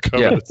or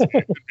cover the team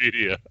in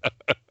media.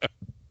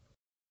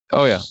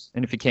 Oh yeah,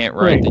 and if you can't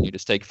write, then you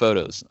just take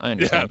photos. I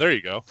understand. Yeah, there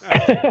you go.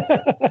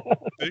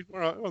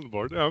 We're on the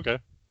board. Yeah, okay.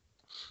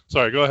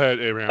 Sorry, go ahead,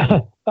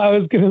 Abraham. I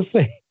was going to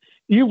say,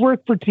 you've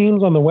worked for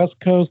teams on the West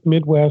Coast,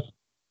 Midwest,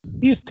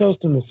 East Coast,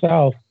 and the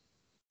South.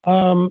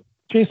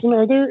 Jason,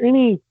 are there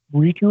any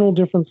regional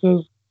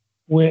differences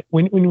when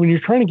you're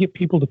trying to get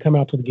people to come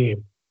out to the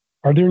game?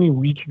 Are there any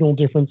regional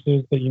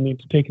differences that you need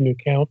to take into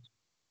account,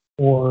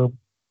 or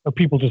are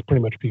people just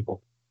pretty much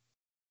people?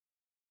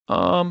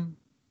 I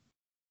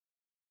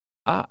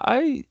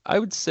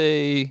would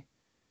say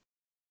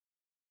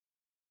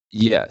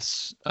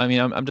yes. I mean,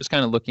 I'm just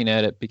kind of looking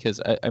at it because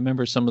I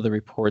remember some of the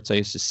reports I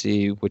used to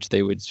see, which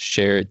they would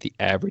share the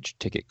average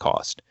ticket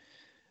cost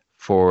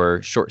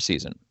for short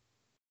season.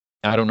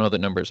 I don't know the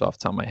numbers off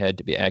the top of my head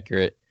to be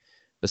accurate,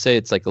 but say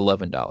it's like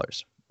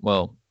 $11.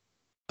 Well,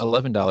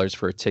 $11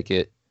 for a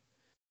ticket,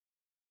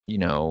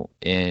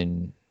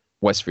 in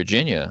West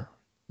Virginia,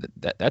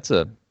 that's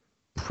a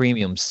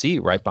premium seat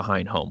right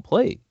behind home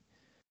plate.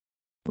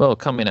 Well,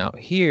 coming out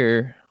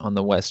here on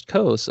the West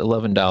Coast,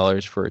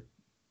 $11 for a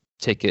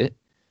ticket,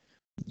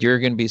 you're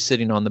going to be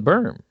sitting on the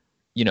berm,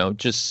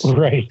 just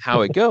right.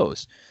 how it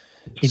goes.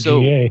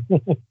 So,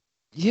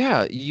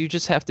 yeah, you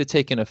just have to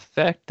take an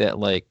effect that,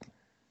 like,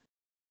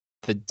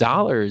 the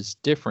dollar is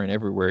different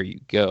everywhere you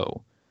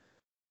go.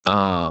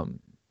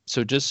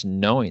 So just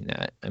knowing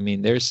that, I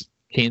mean, there's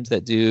teams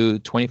that do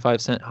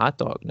 25-cent hot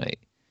dog night,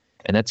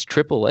 and that's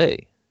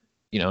AAA.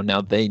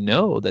 Now they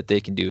know that they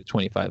can do a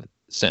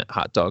 25-cent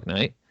hot dog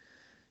night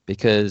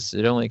because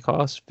it only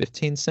costs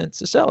 15 cents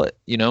to sell it,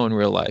 in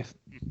real life.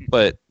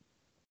 But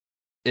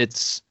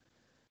it's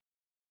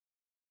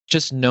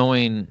just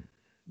knowing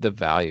the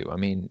value. I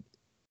mean,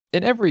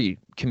 and every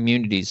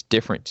community is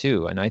different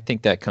too. And I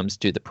think that comes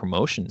to the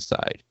promotion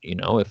side.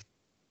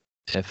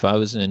 If I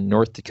was in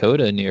North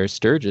Dakota near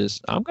Sturgis,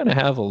 I'm going to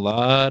have a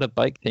lot of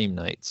bike theme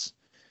nights,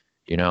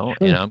 and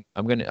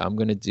I'm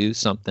going to do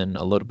something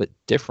a little bit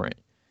different.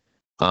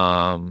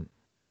 And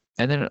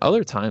then at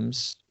other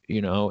times,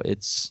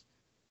 it's,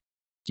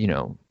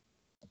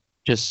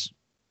 just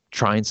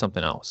trying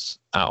something else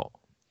out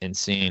and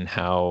seeing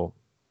how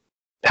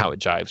it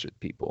jives with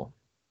people.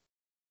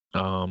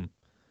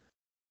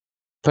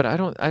 But I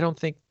don't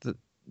think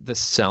the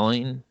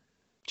selling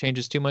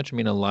changes too much. I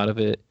mean, a lot of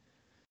it,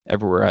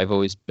 everywhere I've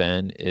always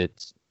been,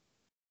 it's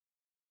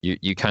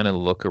you kind of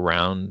look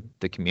around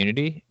the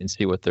community and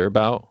see what they're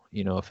about.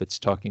 If it's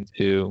talking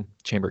to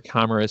Chamber of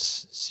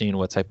Commerce, seeing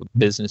what type of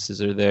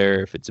businesses are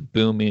there, if it's a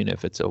booming,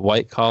 if it's a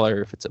white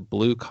collar, if it's a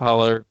blue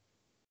collar,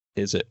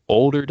 is it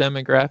older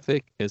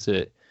demographic? Is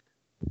it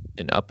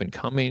an up and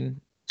coming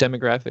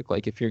demographic?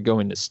 Like if you're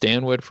going to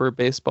Stanwood for a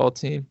baseball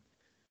team,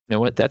 you know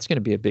what? That's going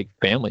to be a big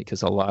family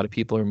because a lot of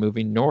people are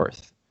moving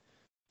north.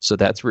 So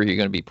that's where you're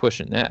going to be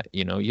pushing that.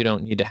 You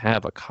don't need to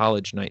have a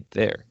college night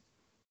there.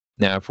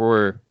 Now, if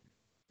we're,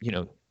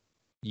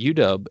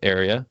 UW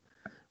area,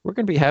 we're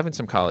going to be having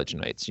some college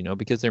nights,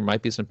 because there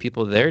might be some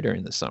people there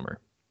during the summer.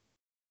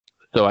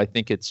 So I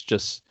think it's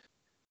just,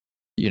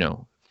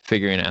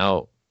 figuring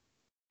out,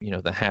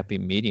 the happy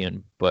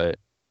median. But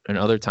in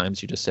other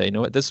times you just say, you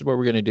know what, this is what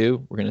we're going to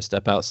do. We're going to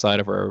step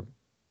outside of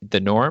the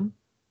norm,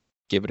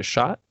 give it a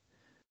shot,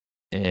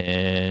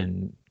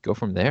 and go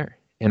from there.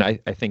 And I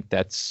think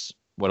that's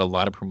what a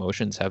lot of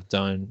promotions have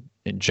done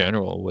in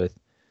general with,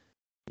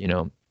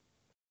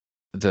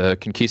 the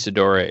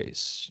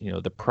Conquistadores,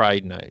 the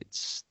Pride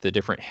Nights, the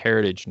different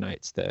heritage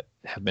nights that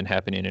have been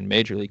happening in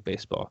Major League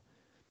Baseball.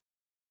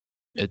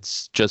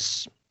 It's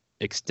just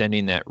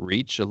extending that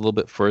reach a little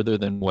bit further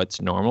than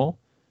what's normal.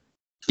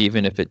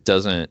 Even if it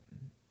doesn't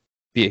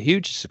be a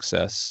huge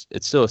success,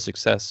 it's still a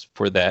success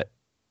for that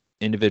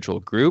individual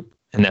group,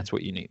 and that's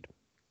what you need.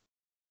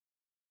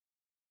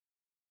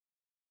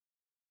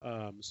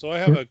 So I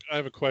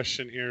have a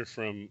question here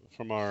from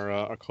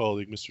our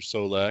colleague, Mr.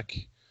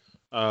 Solak.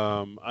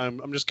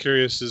 I'm just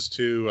curious as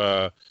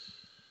to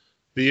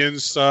the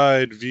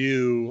inside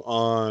view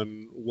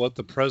on what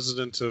the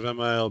president of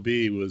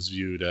MILB was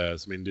viewed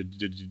as. I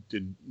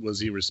mean, was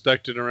he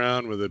respected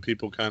around? Were the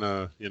people kind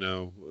of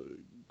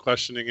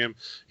questioning him?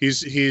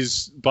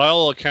 He's by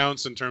all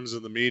accounts, in terms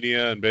of the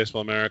media and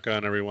Baseball America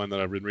and everyone that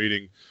I've been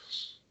reading,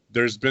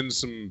 there's been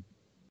some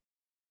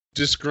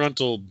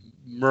disgruntled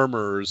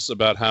murmurs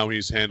about how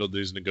he's handled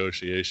these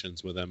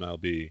negotiations with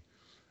MLB,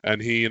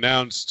 and he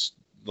announced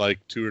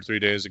like 2 or 3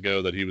 days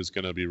ago that he was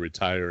going to be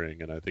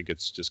retiring, and I think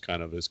it's just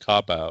kind of his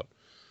cop out.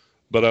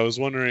 But I was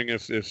wondering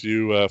if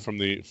you from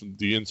the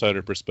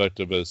insider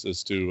perspective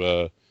as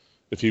to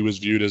if he was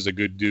viewed as a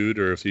good dude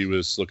or if he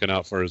was looking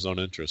out for his own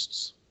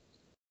interests.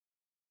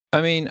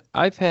 I mean,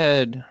 I've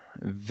had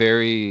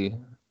very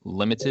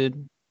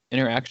limited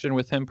interaction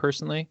with him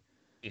personally.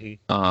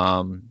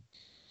 Mm-hmm.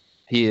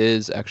 He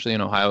is actually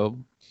an Ohio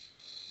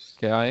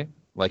guy,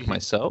 like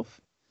myself.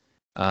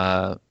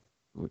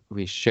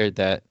 We shared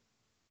that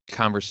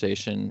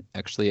conversation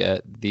actually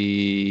at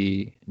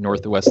the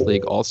Northwest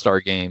League All-Star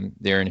game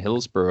there in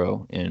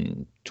Hillsboro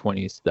in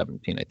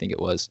 2017, I think it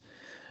was.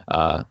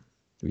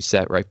 We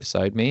sat right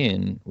beside me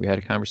and we had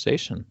a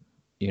conversation,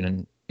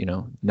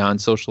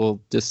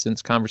 non-social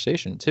distance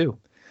conversation too.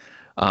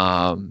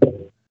 I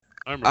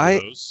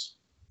remember those.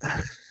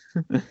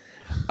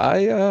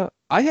 I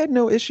had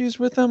no issues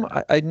with him.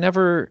 I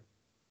never.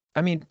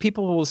 I mean,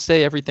 people will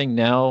say everything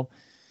now,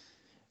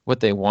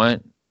 what they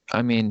want.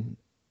 I mean,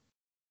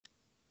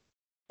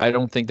 I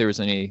don't think there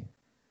was any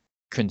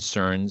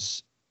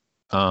concerns.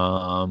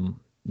 Now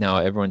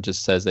everyone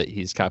just says that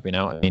he's copying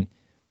out. I mean,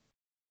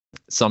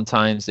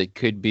 sometimes it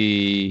could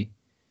be,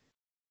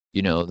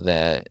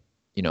 that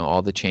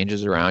all the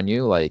changes around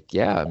you. Like,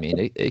 yeah, I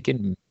mean, it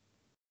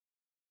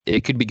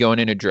could be going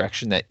in a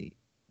direction that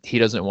he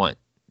doesn't want,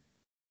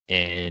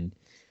 and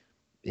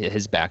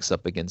his back's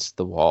up against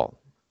the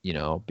wall,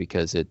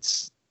 because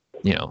it's,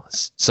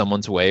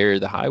 someone's way or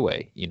the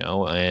highway,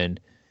 and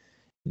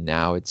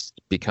now it's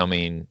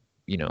becoming,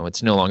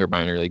 it's no longer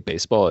minor league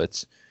baseball,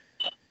 it's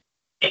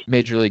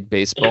Major League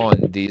Baseball,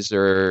 and these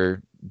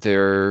are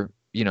their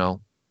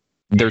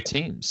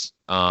teams.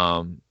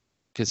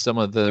 Because some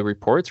of the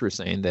reports were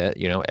saying that,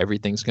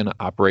 everything's going to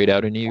operate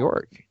out in New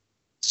York.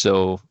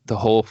 So the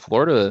whole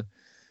Florida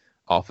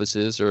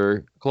offices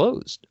are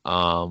closed.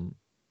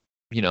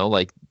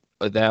 Like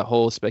that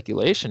whole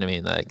speculation. I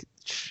mean, like,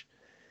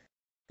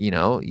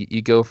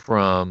 you go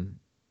from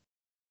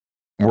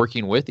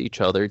working with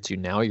each other to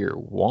now you're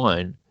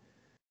one.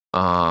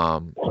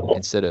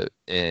 Instead of,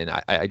 and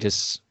I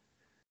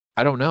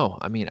don't know.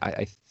 I mean,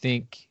 I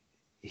think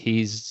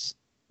he's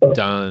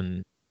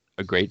done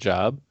a great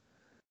job.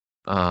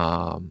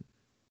 Yeah,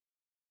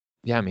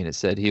 I mean, it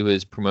said he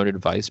was promoted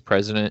vice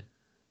president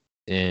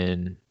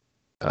in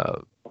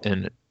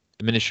an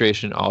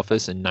administration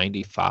office in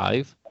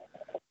 '95.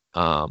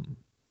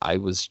 I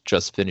was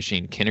just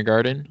finishing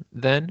kindergarten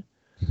then.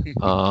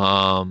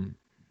 I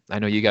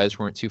know you guys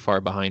weren't too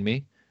far behind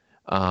me.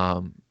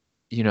 And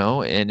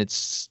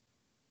it's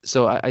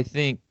so I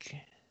think.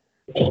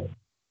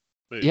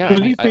 Wait, yeah,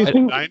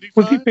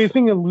 was he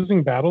facing a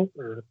losing battle?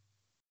 Or?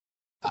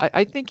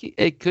 I think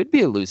it could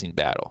be a losing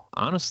battle,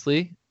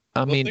 honestly.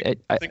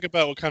 Think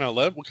about what kind of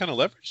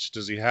leverage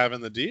does he have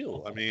in the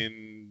deal? I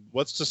mean,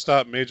 what's to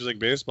stop Major League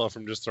Baseball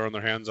from just throwing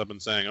their hands up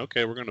and saying,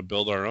 "Okay, we're going to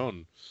build our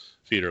own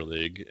feeder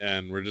league,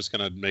 and we're just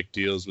going to make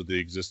deals with the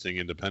existing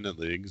independent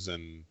leagues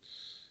and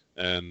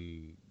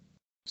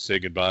say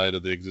goodbye to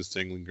the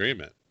existing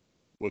agreement"?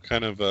 What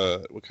kind of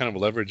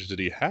leverage did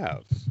he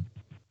have?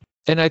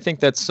 And I think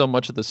that's so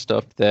much of the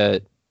stuff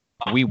that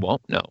we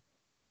won't know.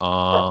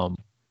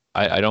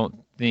 I don't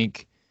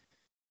think,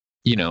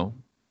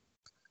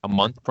 a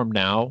month from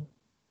now,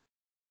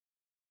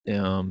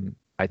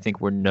 I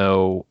think we'll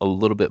know a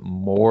little bit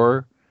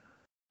more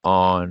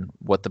on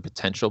what the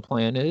potential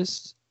plan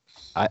is.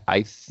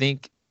 I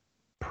think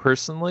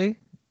personally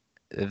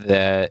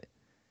that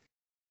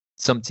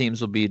some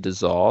teams will be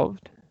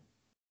dissolved,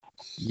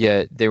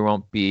 yet there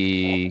won't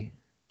be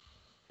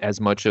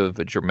as much of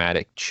a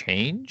dramatic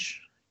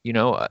change,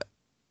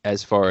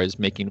 as far as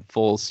making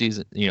full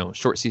season,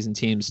 short season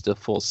teams to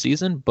full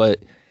season.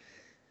 But,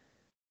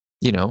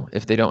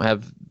 if they don't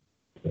have,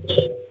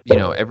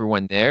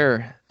 everyone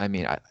there, I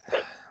mean,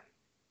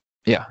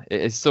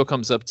 it still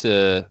comes up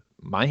to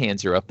my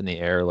hands are up in the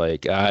air.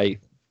 Like,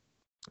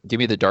 give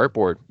me the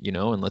dartboard,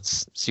 and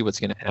let's see what's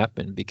going to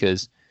happen,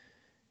 because,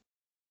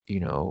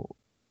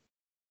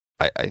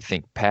 I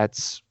think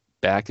Pat's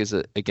back is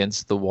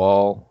against the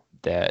wall,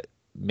 that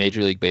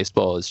Major League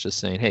Baseball is just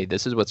saying, hey,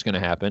 this is what's going to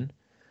happen.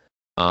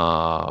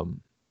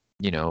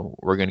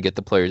 We're going to get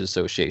the Players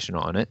Association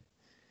on it.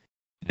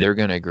 They're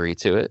going to agree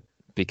to it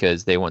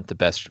because they want the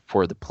best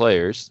for the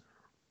players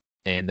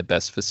and the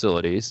best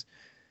facilities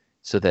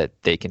so that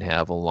they can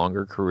have a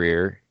longer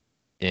career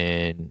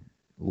and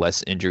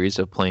less injuries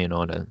of playing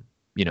on a,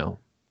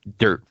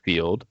 dirt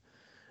field.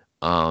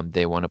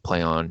 They want to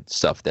play on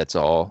stuff that's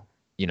all,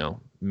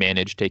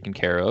 managed, taken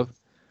care of.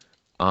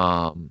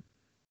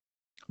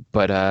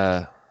 But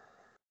as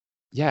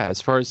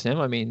far as him,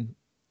 I mean,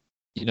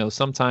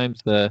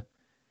 sometimes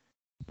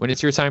when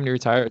it's your time to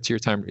retire, it's your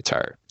time to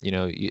retire.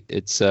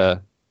 It's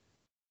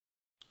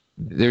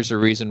there's a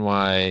reason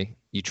why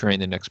you train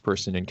the next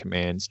person in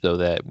command so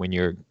that when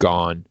you're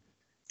gone,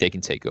 they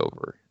can take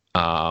over.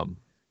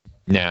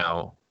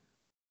 Now,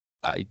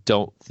 I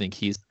don't think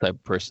he's the type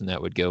of person that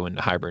would go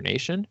into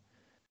hibernation.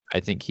 I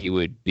think he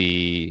would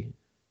be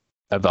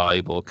a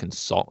valuable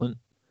consultant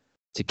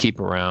to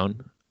keep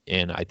around.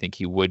 And I think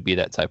he would be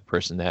that type of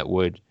person that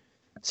would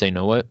say, you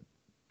know what,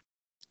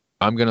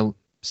 I'm going to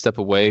step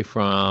away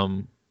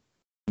from,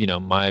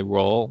 my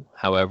role.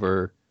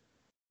 However,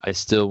 I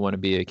still want to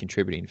be a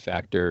contributing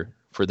factor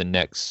for the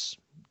next,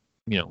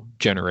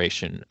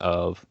 generation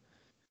of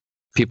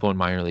people in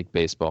minor league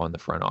baseball in the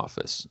front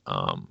office.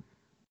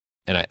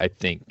 And I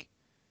think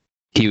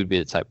he would be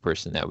the type of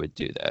person that would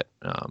do that.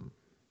 I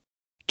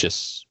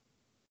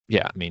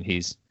mean,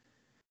 he's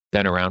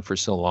been around for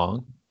so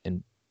long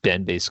and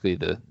been basically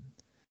a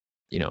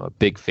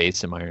big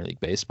face in minor league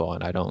baseball,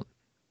 and I don't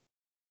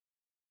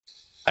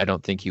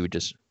think he would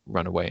just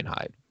run away and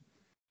hide.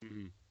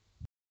 Mm-hmm.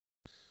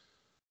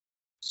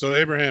 So,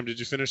 Abraham, did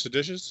you finish the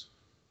dishes?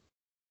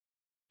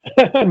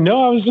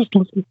 No, I was just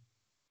listening.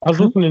 I was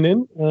listening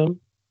in.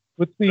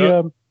 What's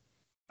the?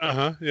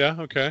 Yeah.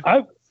 Okay.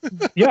 I've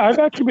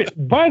actually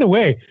been. By the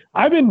way,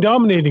 I've been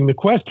dominating the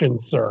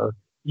questions, sir.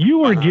 You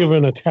were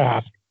given a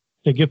task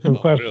to get some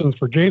questions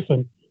for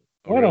Jason.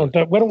 Why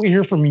don't we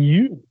hear from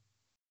you?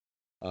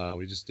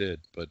 We just did,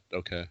 but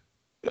okay.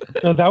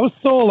 No, that was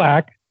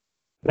Solak.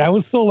 That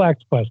was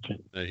Solak's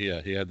question. He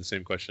had the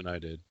same question I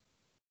did.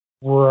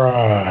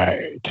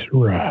 Right.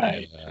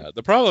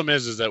 The problem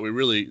is that we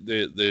really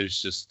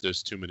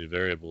there's too many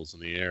variables in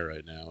the air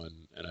right now,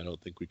 and I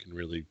don't think we can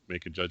really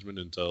make a judgment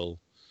until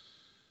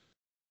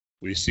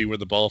we see where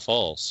the ball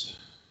falls.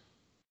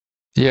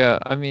 Yeah,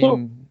 I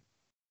mean,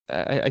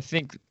 I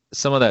think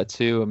some of that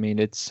too. I mean,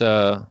 it's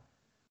I'm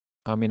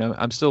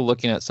still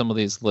looking at some of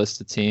these lists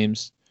of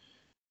teams,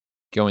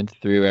 going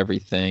through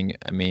everything.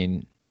 I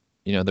mean,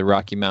 the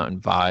Rocky Mountain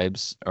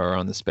Vibes are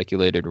on the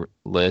speculated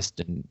list,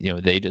 and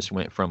they just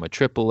went from a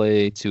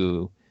AAA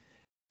to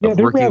a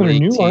rookie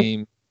league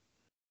team.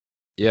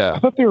 Yeah, I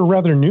thought they were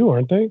rather new,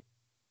 aren't they?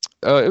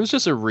 It was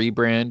just a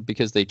rebrand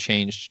because they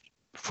changed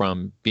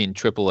from being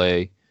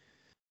AAA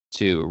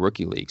to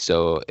rookie league.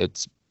 So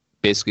it's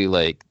basically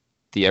like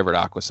the Everett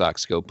Aqua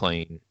Sox go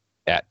playing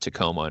at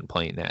Tacoma and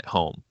playing at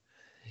home.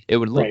 It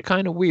would look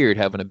kind of weird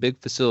having a big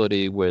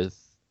facility with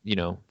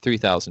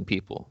 3,000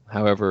 people.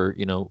 However,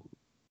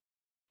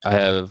 I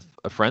have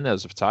a friend that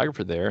was a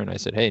photographer there, and I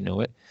said, hey, know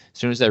what? As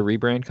soon as that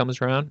rebrand comes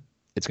around,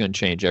 it's going to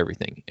change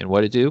everything. And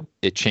what it do?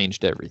 It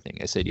changed everything.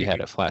 I said you had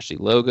a flashy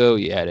logo,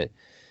 you had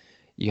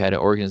an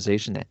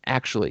organization that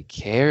actually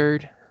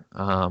cared.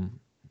 I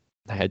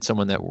had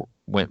someone that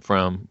went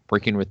from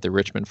working with the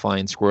Richmond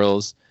Flying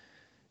Squirrels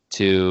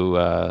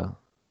to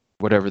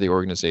whatever the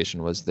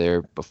organization was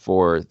there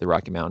before the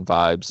Rocky Mountain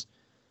Vibes,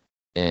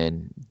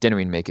 and didn't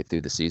even make it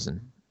through the season.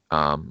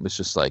 It was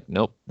just like,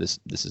 nope, this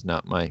is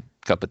not my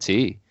cup of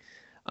tea.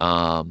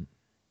 And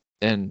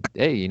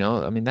hey,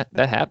 I mean, that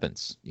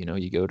happens.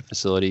 You go to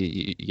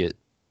facility, you get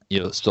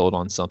sold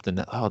on something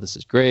that, oh, this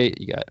is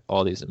great. You got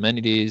all these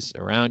amenities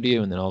around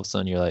you, and then all of a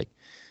sudden you're like,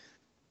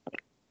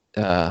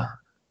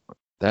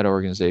 that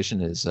organization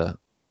is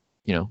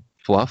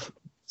fluff.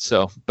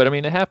 So, but I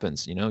mean, it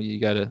happens. You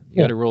gotta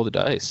roll the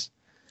dice.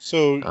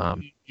 So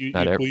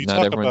not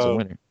everyone's a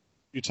winner.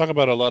 You talk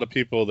about a lot of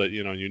people that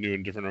you knew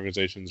in different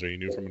organizations, or you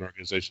knew from an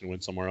organization and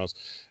went somewhere else.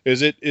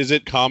 Is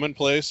it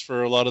commonplace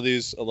for a lot of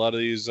these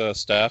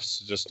staffs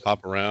to just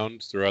hop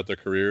around throughout their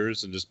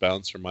careers and just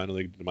bounce from minor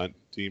league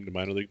team to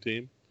minor league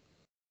team?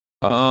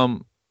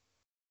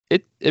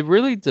 It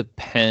really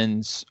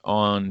depends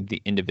on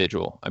the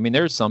individual. I mean,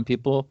 there are some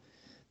people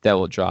that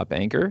will drop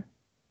anchor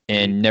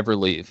and never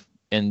leave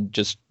and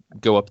just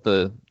go up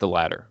the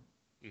ladder,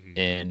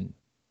 and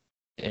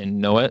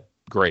know it.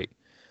 Great.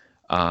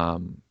 For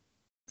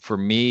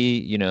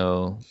me,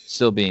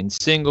 still being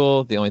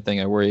single, the only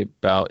thing I worry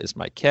about is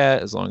my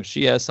cat. As long as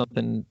she has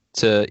something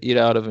to eat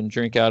out of and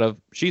drink out of,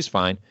 she's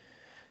fine.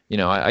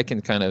 I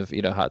can kind of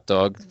eat a hot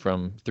dog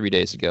from 3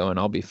 days ago and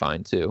I'll be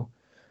fine too.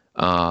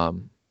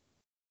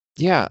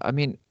 Yeah, I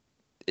mean,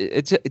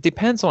 it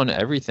depends on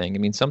everything. I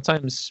mean,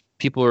 sometimes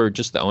people are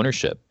just the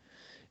ownership,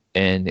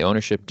 and the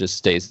ownership just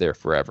stays there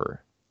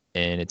forever,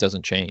 and it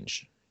doesn't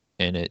change,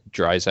 and it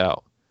dries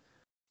out.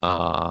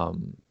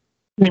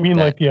 You mean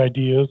like the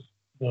ideas?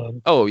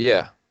 Oh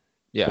yeah.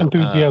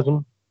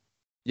 Enthusiasm.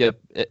 Yep.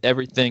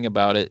 Everything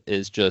about it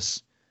is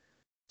just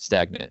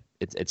stagnant.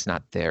 It's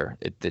not there.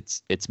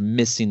 It's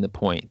missing the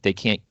point. They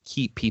can't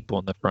keep people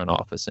in the front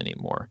office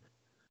anymore.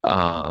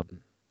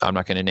 I'm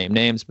not going to name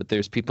names, but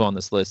there's people on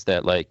this list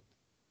that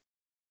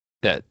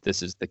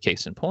this is the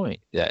case in point,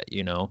 that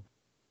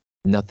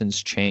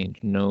nothing's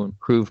changed, no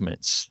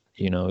improvements.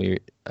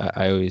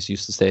 I always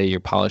used to say, you're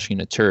polishing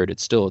a turd.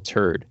 It's still a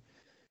turd.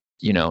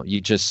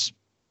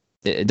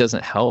 It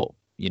doesn't help.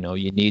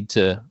 You need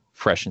to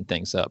freshen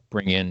things up,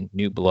 bring in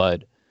new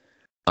blood.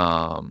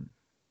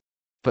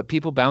 But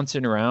people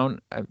bouncing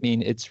around, I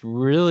mean, it's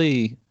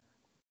really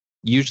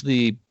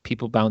usually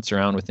people bounce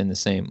around within the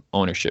same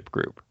ownership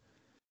group,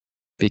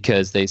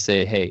 because they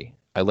say, hey,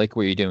 I like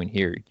what you're doing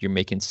here. You're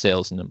making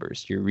sales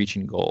numbers. You're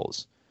reaching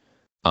goals.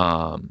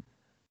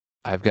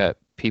 I've got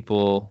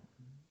people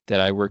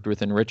that I worked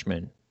with in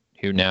Richmond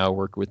who now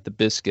work with the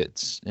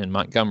Biscuits in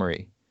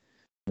Montgomery.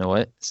 You know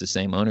what? It's the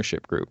same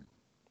ownership group.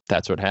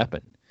 That's what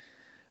happened.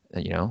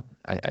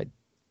 I'd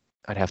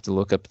have to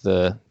look up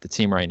the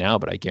team right now,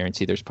 but I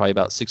guarantee there's probably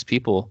about 6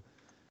 people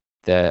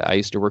that I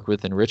used to work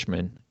with in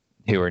Richmond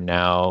who are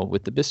now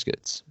with the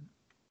Biscuits.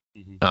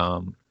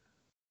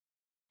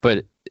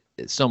 But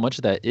so much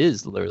of that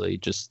is literally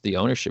just the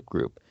ownership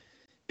group,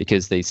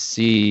 because they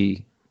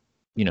see,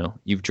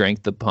 you've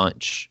drank the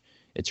punch.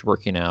 It's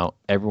working out.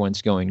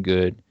 Everyone's going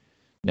good.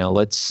 Now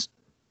let's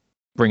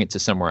bring it to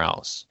somewhere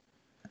else.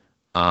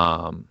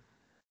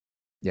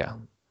 Yeah,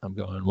 I'm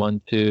going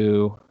 1,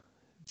 2,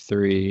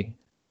 3,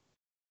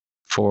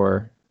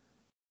 4.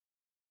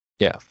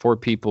 Yeah, 4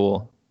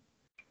 people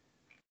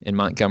in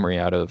Montgomery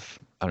out of,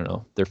 I don't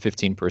know, their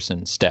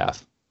 15-person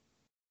staff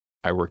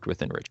I worked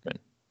with in Richmond.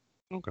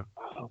 Okay.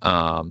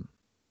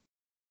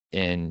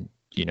 And,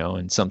 you know,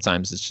 and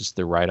sometimes it's just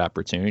the right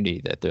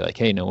opportunity that they're like,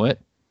 hey, you know what?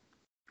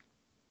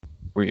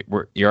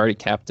 You're already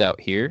capped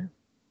out here.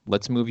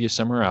 Let's move you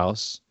somewhere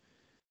else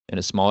in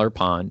a smaller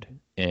pond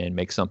and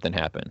make something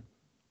happen.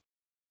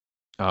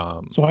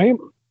 So I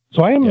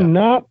am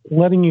not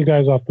letting you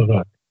guys off the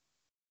hook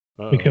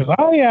because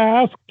I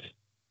asked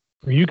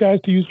for you guys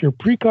to use your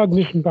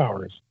precognition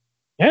powers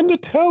and to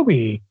tell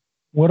me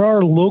what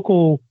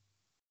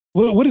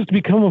is to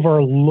become of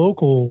our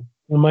local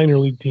minor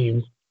league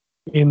teams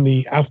in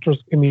the Aqua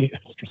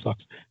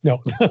Sox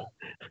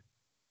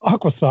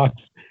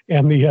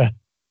and the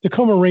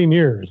Tacoma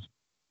Rainiers.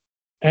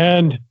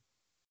 And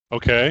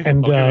okay,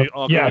 and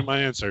I'll give you my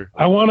answer.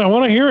 I want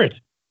to hear it.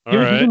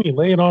 Give it to me.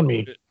 Lay it on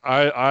me.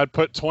 I'd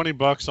put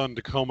 $20 on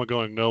Tacoma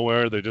going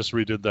nowhere. They just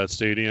redid that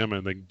stadium,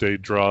 and they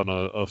draw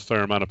a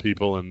fair amount of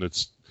people, and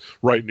it's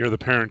right near the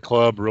parent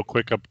club. Real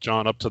quick up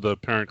to the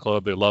parent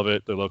club. They love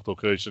it. They love the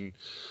location.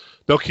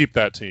 They'll keep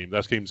that team.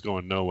 That team's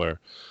going nowhere.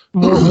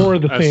 More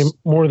of the same.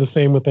 More of the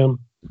same with them.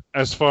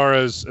 As far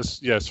as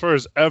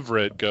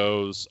Everett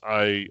goes,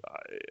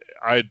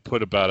 I'd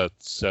put about a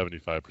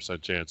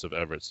 75% chance of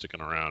Everett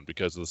sticking around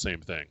because of the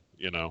same thing.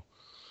 You know,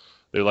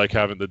 they like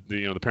having the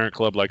parent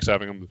club likes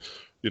having them,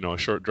 a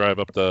short drive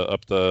up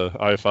the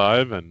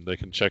I-5, and they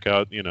can check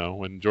out,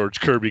 when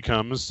George Kirby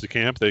comes to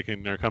camp,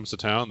 comes to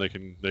town, they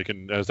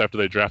can as after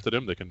they drafted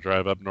him, they can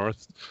drive up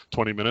north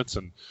 20 minutes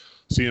and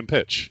see him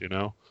pitch.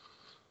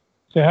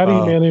 So how do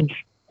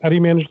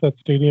you manage that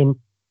stadium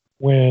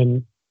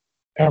when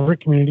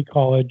Everett Community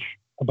College,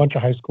 a bunch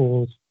of high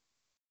schools,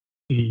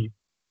 the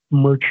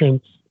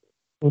merchants,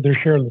 they're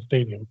sharing the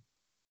stadium?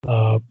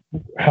 How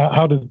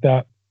does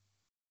that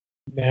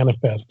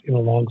manifest in a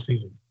long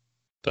season?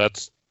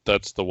 That's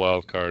the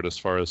wild card as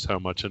far as how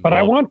much. But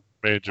I want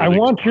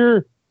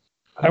your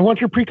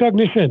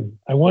precognition.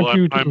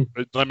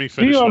 Let me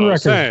finish what I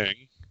was saying.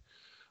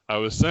 I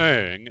was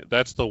saying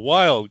that's the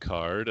wild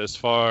card as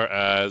far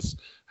as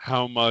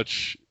how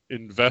much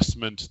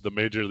investment the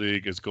Major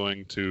League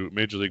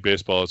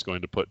Baseball is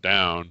going to put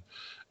down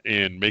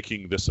in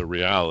making this a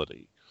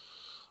reality.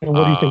 And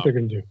what do you think they're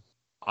going to do?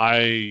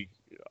 I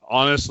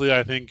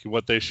think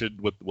what they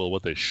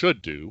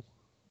should do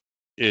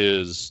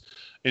is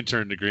enter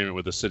an agreement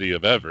with the city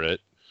of Everett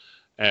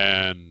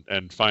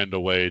and find a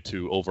way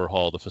to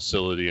overhaul the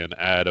facility and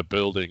add a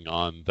building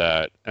on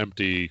that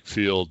empty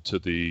field to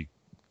the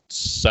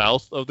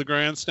south of the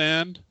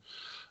grandstand,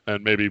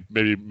 and maybe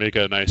make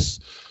a nice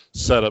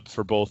setup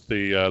for both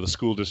the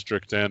school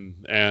district and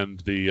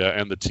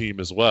the team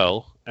as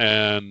well,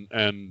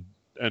 and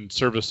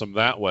service them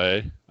that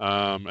way,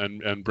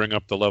 and bring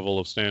up the level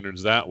of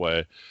standards that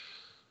way.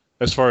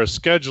 As far as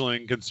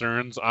scheduling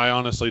concerns, I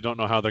honestly don't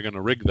know how they're going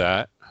to rig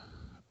that,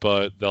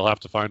 but they'll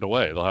have to find a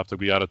way. They'll have to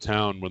be out of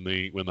town when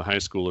the high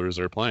schoolers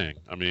are playing.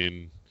 I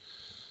mean,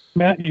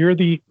 Matt, you're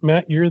the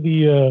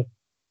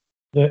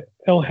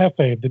El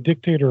Jefe, the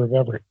dictator of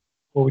Everett.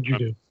 What would you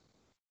do?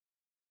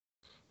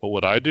 What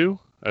would I do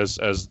as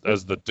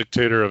the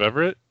dictator of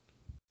Everett?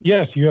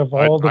 Yes, you have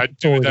all I'd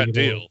do that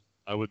deal.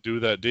 I would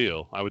do that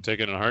deal. I would take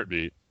it in a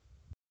heartbeat.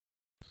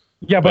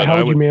 Yeah, but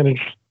how would you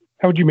manage?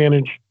 How would you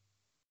manage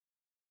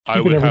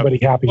keeping everybody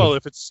happy? Well,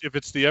 if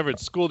it's the Everett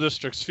School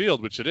District's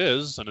field, which it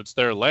is, and it's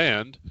their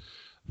land,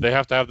 they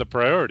have to have the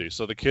priority.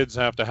 So the kids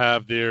have to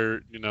have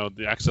their,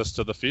 the access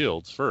to the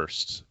fields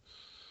first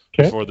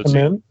before the team.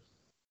 Then?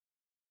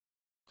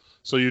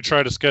 So you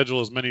try to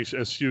schedule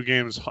as few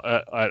games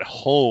at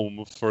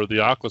home for the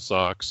Aqua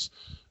Sox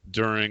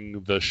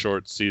during the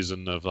short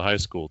season of the high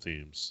school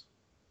teams.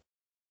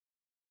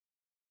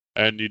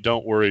 And you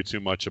don't worry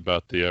too much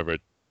about the Everett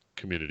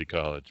Community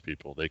College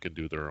people. They can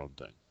do their own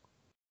thing.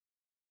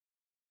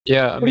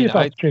 Yeah, what are your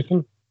thoughts,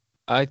 Jason?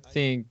 I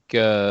think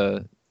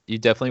you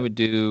definitely would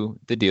do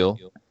the deal.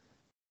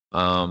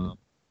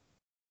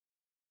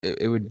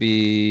 It would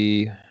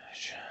be,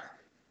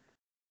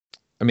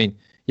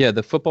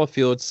 the football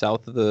field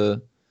south of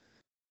the.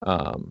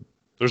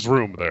 There's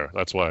room there.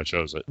 That's why I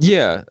chose it.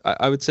 Yeah,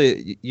 I would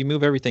say you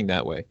move everything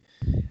that way.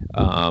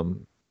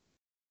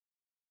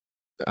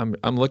 I'm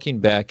looking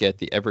back at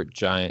the Everett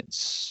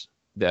Giants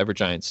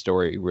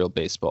story, Real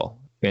Baseball.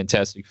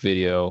 Fantastic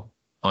video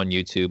on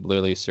YouTube.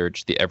 Literally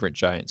search the Everett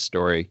Giants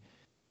story.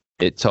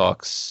 It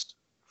talks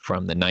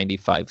from the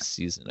 95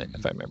 season,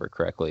 if I remember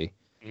correctly,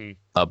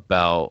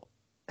 about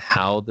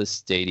how the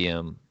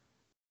stadium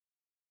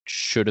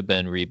should have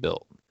been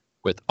rebuilt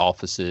with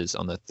offices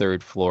on the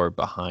third floor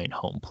behind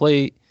home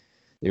plate.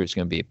 There's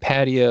going to be a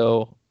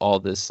patio, all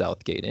this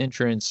Southgate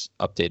entrance,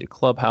 updated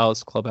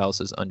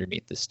clubhouses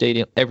underneath the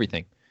stadium,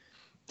 everything.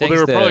 Well, they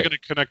were probably going to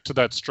connect to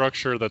that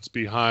structure that's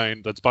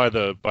behind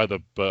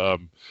behind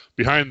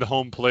the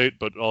home plate,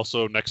 but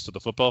also next to the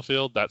football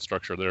field. That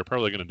structure, they're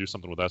probably going to do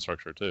something with that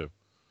structure too.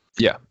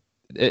 Yeah,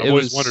 I've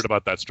always wondered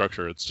about that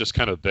structure. It's just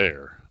kind of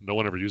there. No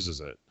one ever uses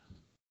it.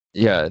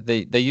 Yeah,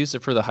 they use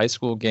it for the high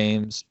school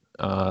games,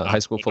 high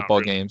school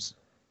football games,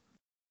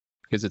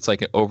 because it's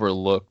like an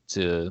overlook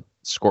to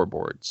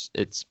scoreboards.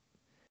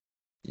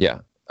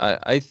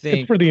 I think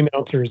it's for the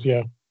announcers.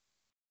 Yeah,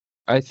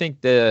 I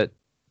think that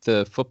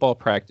the football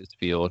practice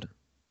field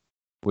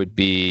would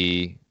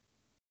be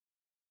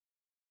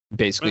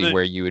basically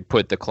where you would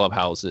put the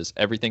clubhouses.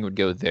 Everything would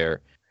go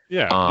there.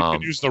 Yeah, you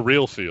could use the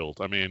real field.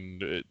 I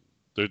mean,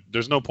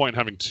 there's no point in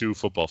having two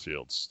football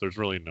fields. There's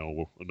really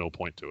no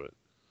point to it.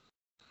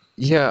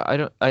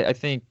 Yeah, I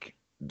think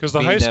because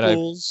the high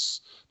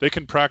schools they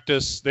can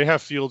practice. They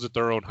have fields at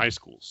their own high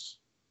schools.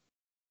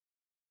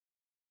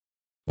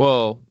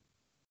 Well,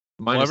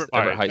 Everett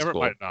High School. Everett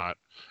might not.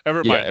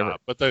 Everett might not.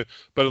 But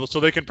so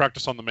they can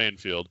practice on the main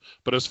field.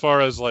 But as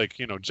far as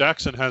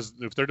Jackson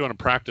if they're doing a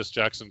practice,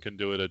 Jackson can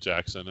do it at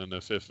Jackson. And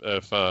if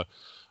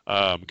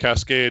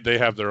Cascade, they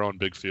have their own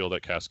big field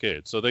at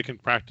Cascade, so they can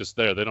practice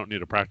there. They don't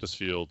need a practice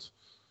field.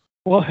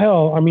 Well,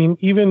 hell, I mean,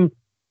 even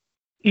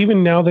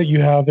now that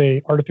you have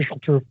a artificial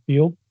turf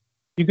field,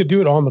 you could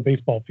do it on the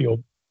baseball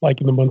field,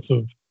 like in the months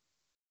of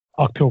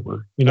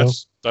October.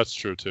 That's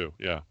true too.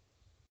 Yeah.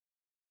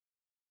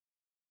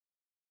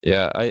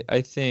 Yeah,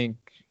 I think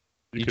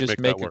you just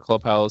make a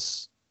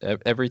clubhouse.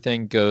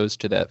 Everything goes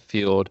to that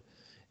field.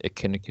 It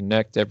can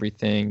connect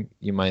everything.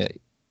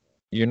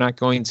 You're not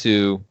going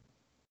to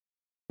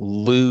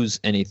lose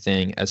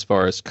anything as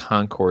far as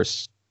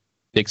concourse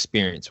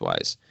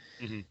experience-wise.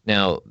 Mm-hmm.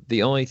 Now,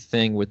 the only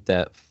thing with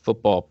that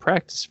football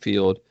practice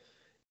field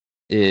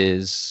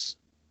is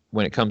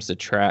when it comes to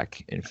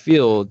track and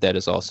field, that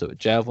is also a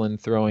javelin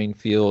throwing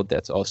field.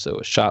 That's also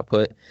a shot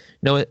put.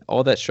 No,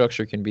 all that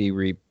structure can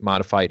be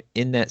modified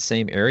in that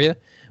same area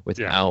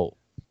without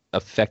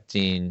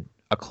affecting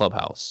a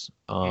clubhouse.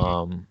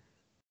 I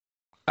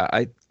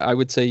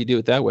would say you do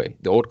it that way.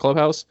 The old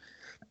clubhouse,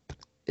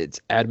 it's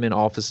admin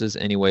offices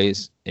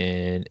anyways,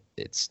 and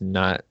it's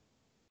not.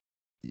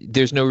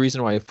 There's no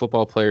reason why a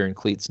football player in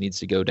cleats needs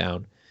to go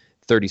down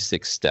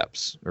 36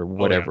 steps or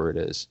whatever it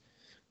is.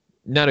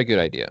 Not a good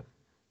idea.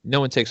 No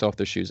one takes off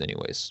their shoes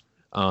anyways.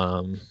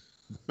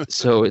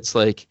 So it's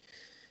like,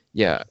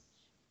 yeah,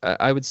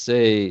 I would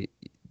say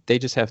they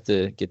just have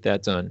to get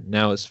that done.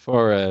 Now, as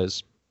far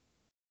as,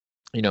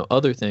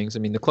 other things, I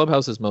mean, the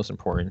clubhouse is most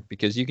important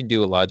because you can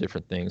do a lot of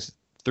different things.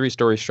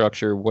 3-story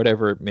structure,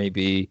 whatever it may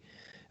be,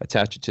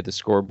 attach it to the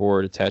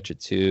scoreboard, attach it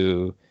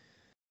to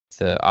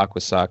the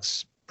Aqua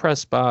Sox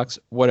press box,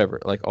 whatever,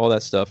 like all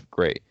that stuff.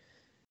 Great.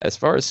 As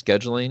far as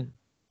scheduling,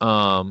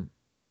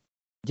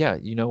 yeah,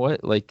 you know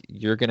what? Like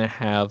you're going to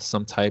have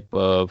some type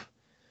of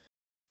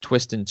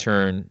twist and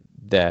turn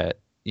that,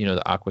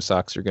 the Aqua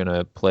Sox are going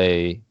to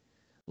play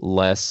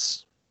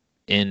less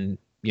in,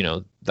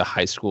 the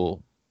high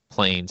school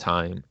playing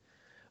time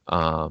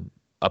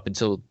up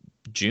until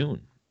June.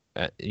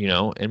 I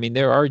mean,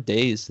 there are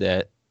days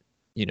that,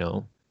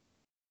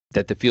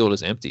 that the field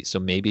is empty. So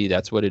maybe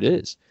that's what it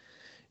is.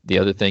 The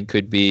other thing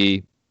could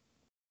be,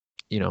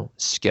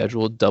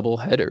 scheduled double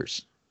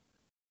headers.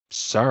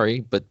 Sorry,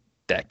 but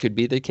that could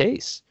be the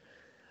case.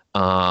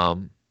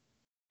 No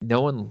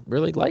one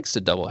really likes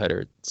a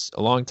doubleheader. It's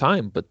a long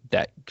time, but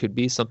that could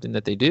be something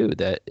that they do.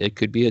 That it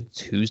could be a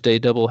Tuesday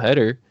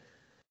doubleheader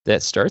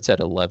that starts at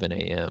 11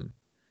 a.m.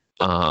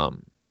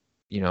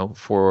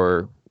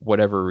 For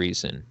whatever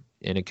reason,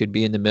 and it could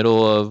be in the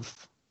middle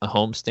of a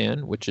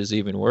homestand, which is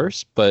even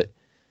worse. But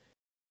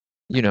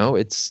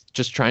it's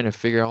just trying to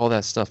figure all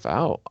that stuff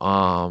out.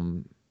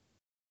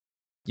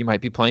 You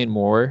might be playing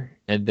more.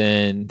 And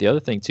then the other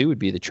thing, too, would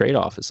be the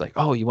trade-off. It's like,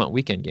 oh, you want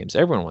weekend games.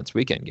 Everyone wants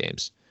weekend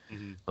games.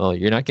 Mm-hmm. Well,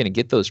 you're not going to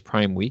get those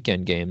prime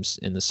weekend games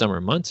in the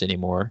summer months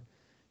anymore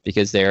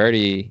because they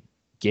already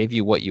gave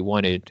you what you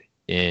wanted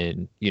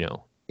in,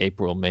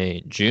 April,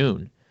 May,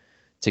 June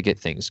to get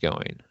things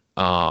going.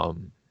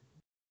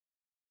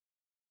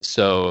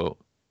 So,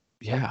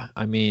 yeah,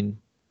 I mean,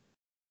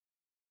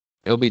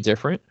 it'll be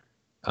different.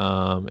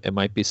 It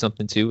might be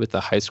something, too, with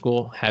the high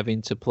school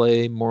having to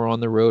play more on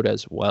the road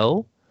as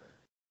well.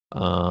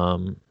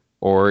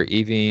 Or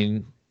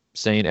even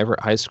saying Everett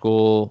High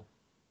School,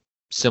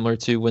 similar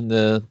to when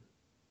there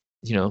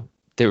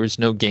was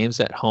no games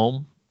at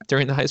home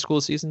during the high school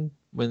season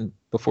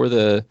before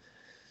the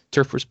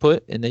turf was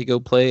put, and they go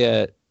play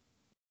at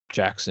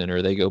Jackson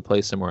or they go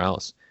play somewhere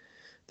else.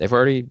 They've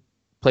already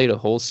played a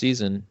whole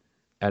season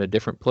at a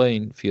different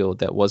playing field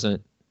that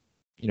wasn't,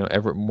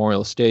 Everett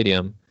Memorial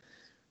Stadium,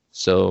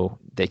 so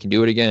they can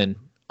do it again.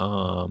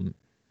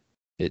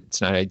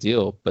 It's not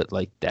ideal, but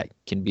like that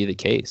can be the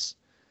case.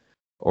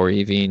 Or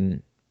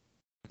even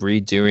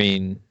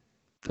redoing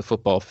the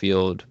football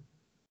field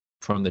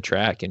from the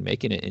track and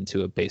making it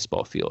into a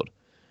baseball field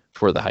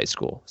for the high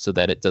school so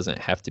that it doesn't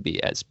have to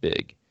be as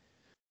big.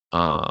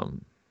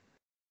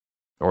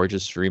 Or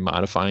just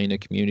remodifying a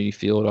community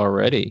field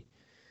already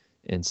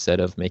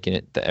instead of making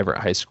it the Everett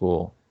High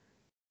School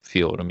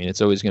field. I mean,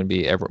 it's always going to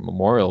be Everett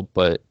Memorial,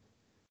 but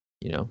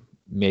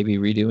maybe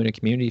redoing a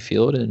community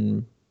field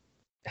and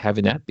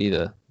having that be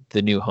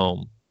the new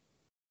home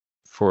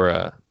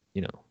for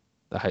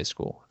the high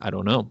school. I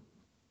don't know.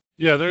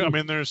 Yeah,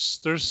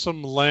 there's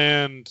some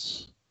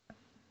land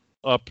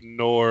up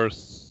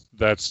north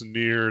that's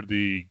near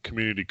the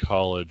community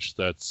college.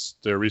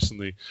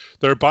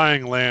 They're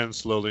buying land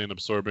slowly and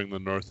absorbing the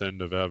north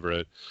end of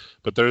Everett.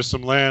 But there's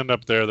some land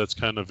up there that's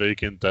kind of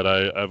vacant that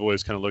I've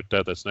always kind of looked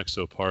at that's next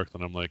to a park,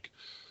 and I'm like,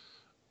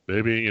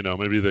 maybe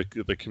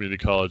the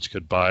community college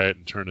could buy it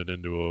and turn it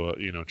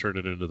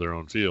into their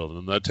own field,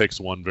 and that takes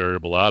one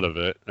variable out of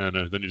it, and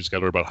then you just got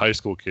to worry about high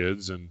school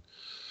kids, and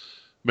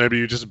maybe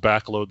you just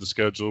backload the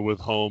schedule with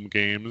home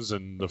games,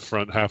 and the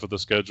front half of the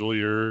schedule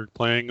you're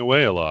playing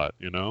away a lot,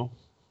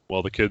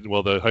 while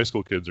the high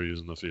school kids are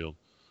using the field.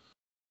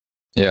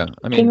 Yeah,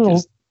 I mean,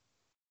 and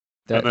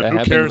then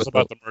who cares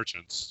about the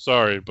merchants?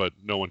 Sorry, but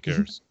no one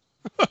cares.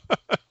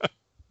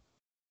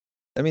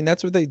 I mean,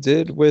 that's what they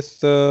did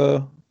with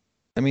a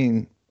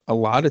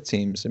lot of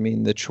teams. I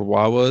mean, the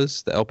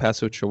Chihuahuas, the El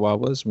Paso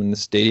Chihuahuas, when the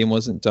stadium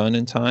wasn't done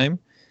in time,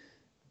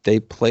 they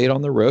played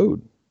on the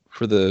road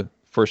for the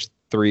first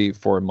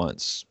 3-4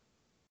 months.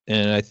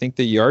 And I think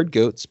the Yard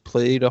Goats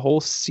played a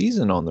whole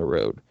season on the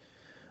road.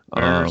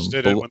 Mariners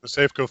did it when the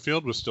Safeco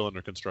Field was still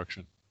under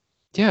construction.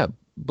 Yeah,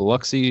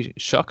 Biloxi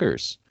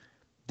Shuckers,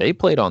 they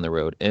played on the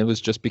road. And it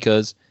was just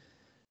because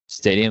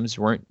stadiums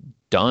weren't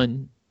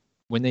done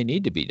when they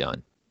need to be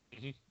done.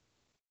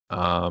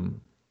 Mm-hmm.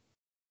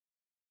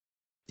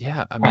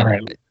 Yeah, I mean,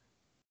 right.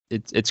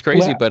 It's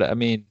crazy, but I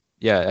mean,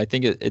 yeah, I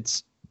think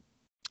it's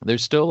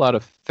there's still a lot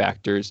of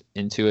factors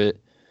into it.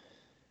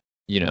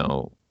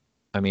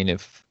 I mean,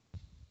 if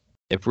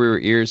we were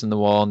ears in the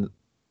wall,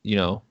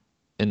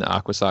 in the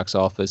Aqua Sox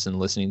office and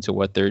listening to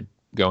what they're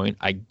going,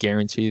 I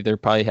guarantee they're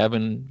probably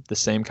having the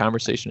same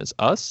conversation as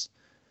us.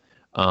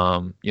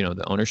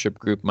 The ownership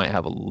group might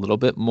have a little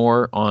bit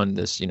more on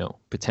this,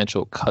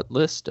 potential cut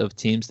list of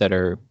teams that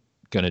are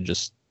going to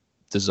just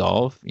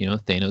dissolve.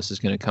 Thanos is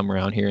going to come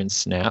around here and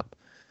snap,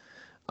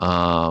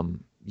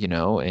 and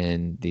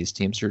these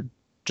teams are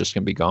just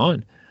going to be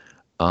gone.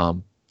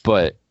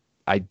 But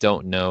I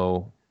don't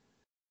know,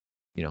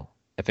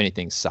 if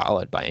anything's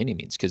solid by any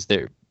means, because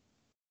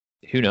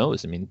who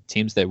knows? I mean,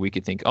 teams that we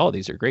could think, oh,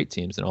 these are great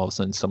teams, and all of a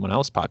sudden someone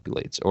else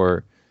populates.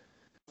 Or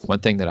one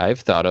thing that I've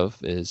thought of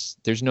is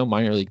there's no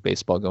minor league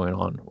baseball going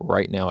on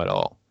right now at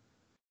all.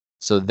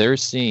 So they're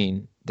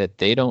seeing that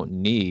they don't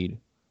need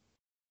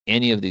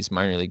any of these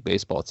minor league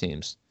baseball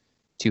teams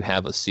to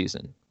have a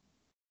season.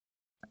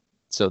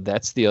 So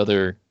that's the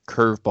other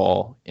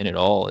curveball in it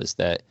all, is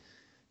that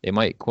they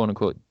might, quote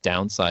unquote,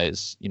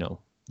 downsize,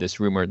 this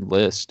rumored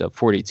list of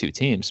 42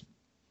 teams.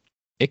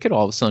 It could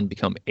all of a sudden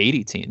become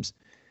 80 teams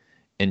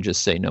and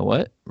just say, you know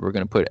what, we're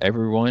going to put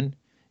everyone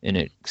in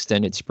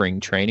extended spring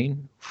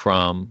training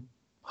from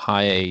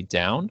high A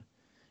down,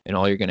 and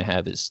all you're going to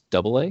have is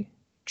double A,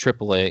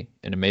 triple A,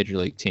 and a major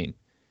league team.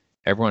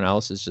 Everyone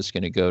else is just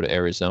going to go to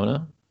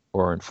Arizona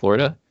or in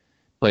Florida,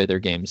 play their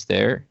games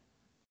there.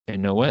 And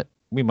you know what?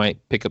 We might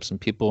pick up some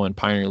people in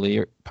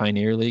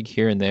Pioneer League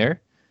here and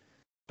there,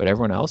 but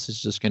everyone else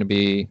is just going to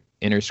be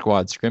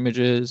inter-squad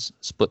scrimmages,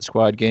 split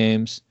squad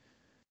games,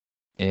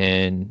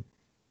 and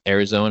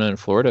Arizona and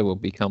Florida will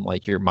become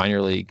like your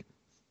minor league,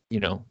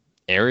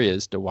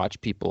 areas to watch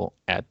people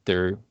at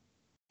their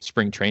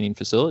spring training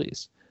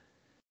facilities.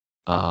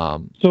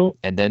 And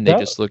then they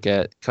just look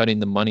at cutting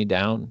the money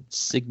down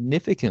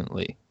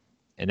significantly,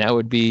 and that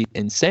would be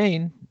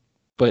insane,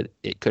 but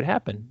it could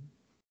happen.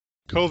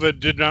 COVID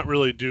did not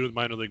really do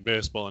minor league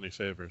baseball any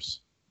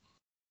favors.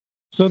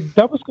 So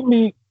that was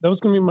going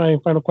to be my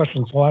final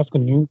question. So I'll ask a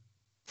new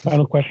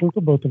final question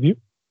for both of you,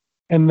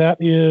 and that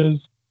is,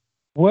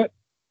 what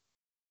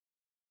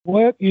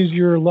is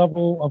your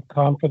level of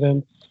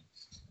confidence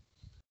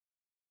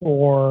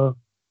for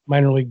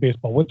minor league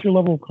baseball? What's your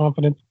level of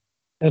confidence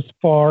as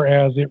far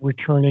as it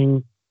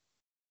returning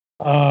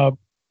at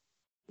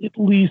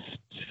least,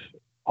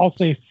 I'll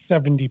say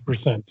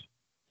 70%,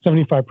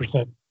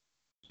 75%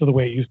 to the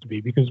way it used to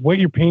be? Because what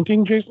you're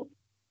painting, Jason,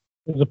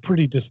 is a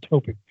pretty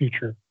dystopic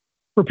future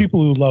for people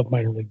who love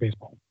minor league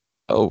baseball.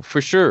 Oh,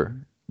 for sure.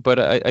 But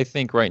I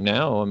think right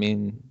now, I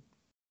mean,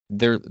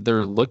 they're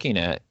looking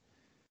at,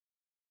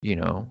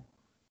 they're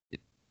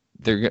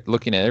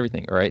looking at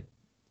everything, all right?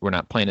 We're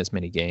not playing as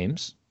many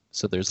games,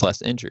 so there's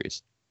less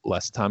injuries,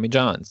 less Tommy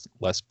Johns,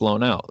 less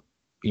blown out,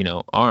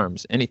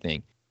 arms,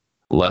 anything.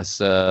 Less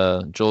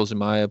Joel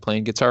Zumaya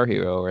playing Guitar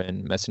Hero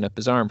and messing up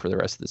his arm for the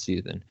rest of the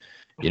season.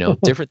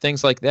 Different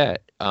things like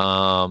that.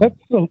 That's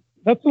the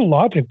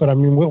logic, but I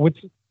mean,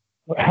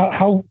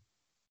 how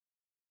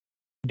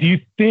do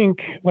you think,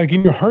 like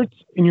in your hearts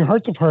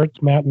of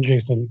hearts, Matt and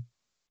Jason,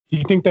 do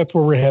you think that's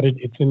where we're headed?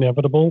 It's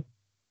inevitable,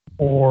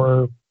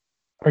 or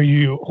are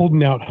you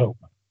holding out hope?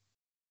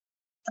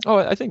 Oh,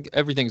 I think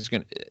everything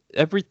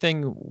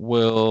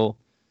will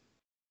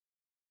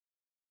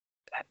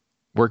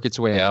work its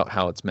way out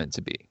how it's meant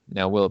to be.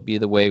 Now, will it be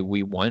the way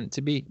we want it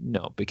to be?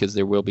 No, because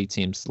there will be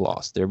teams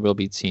lost. There will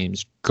be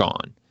teams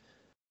gone.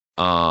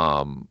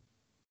 But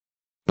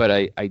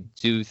I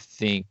do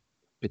think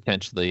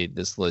potentially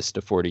this list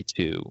of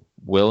 42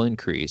 will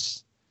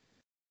increase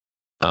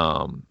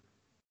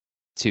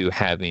to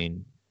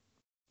having,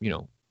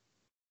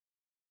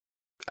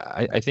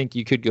 I think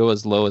you could go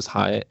as low as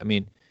high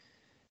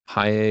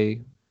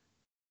A,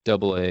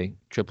 double A,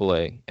 triple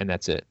A, and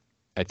that's it.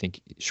 I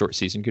think short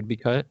season could be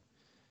cut.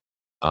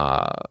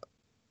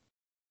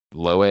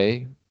 Low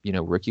A,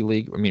 rookie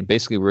league. I mean,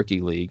 basically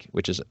rookie league,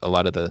 which is a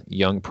lot of the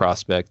young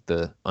prospect,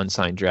 the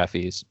unsigned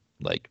draftees.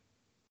 Like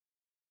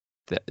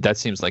that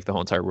seems like the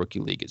whole entire rookie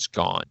league is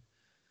gone.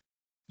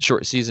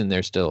 Short season,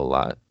 there's still a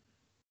lot.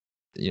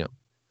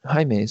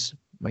 Hi Maze,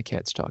 my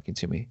cat's talking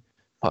to me.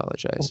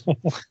 Apologize.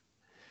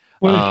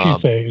 What did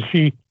she say? Is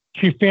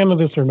she a fan of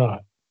this or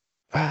not?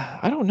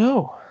 I don't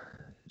know.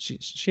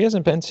 She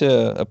hasn't been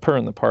to a purr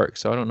in the park,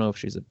 so I don't know if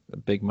she's a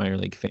big minor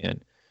league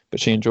fan. But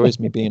she enjoys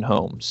me being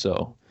home.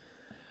 So,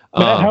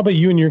 Matt, how about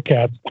you and your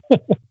cats?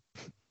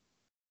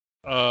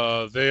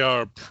 They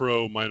are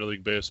pro minor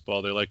league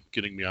baseball. They like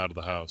getting me out of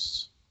the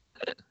house.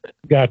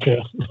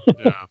 Gotcha.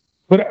 Yeah.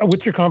 But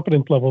what's your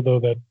confidence level, though,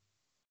 that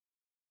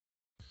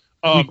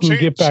we can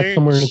get back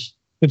somewhere and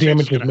the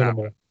damage is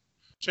minimal? Happen.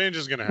 Change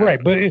is going to happen.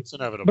 Right, but it's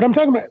inevitable. But I'm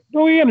talking about.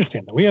 Well, we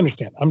understand that. We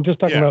understand. I'm just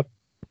talking about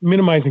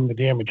minimizing the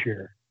damage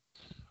here.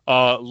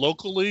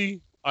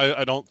 Locally,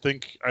 I don't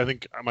think. I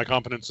think my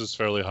confidence is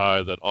fairly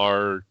high that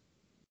our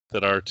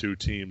two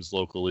teams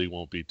locally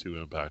won't be too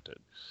impacted.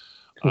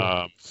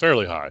 Cool.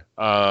 Fairly high.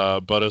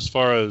 But as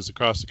far as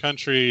across the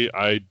country,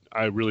 I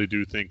really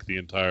do think the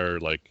entire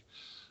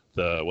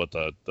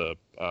the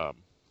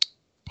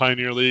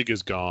Pioneer League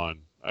is gone.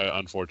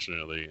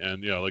 Unfortunately,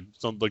 and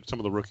some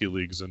of the rookie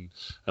leagues and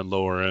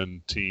lower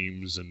end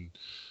teams, and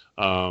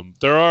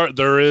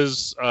there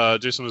is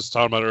Jason was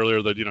talking about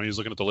earlier that he's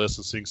looking at the list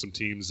and seeing some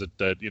teams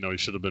that he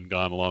should have been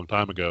gone a long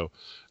time ago.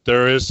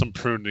 There is some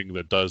pruning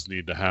that does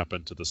need to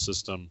happen to the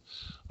system,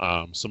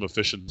 some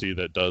efficiency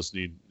that does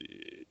need,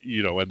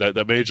 and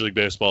that Major League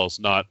Baseball is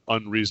not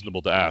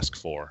unreasonable to ask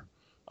for.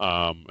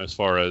 As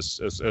far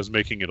as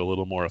making it a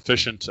little more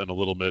efficient and a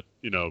little bit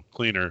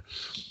cleaner.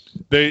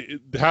 They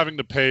having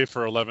to pay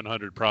for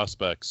 1,100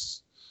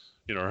 prospects,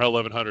 or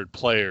 1,100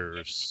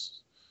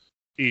 players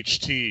each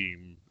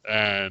team,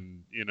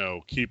 and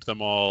keep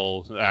them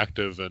all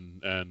active and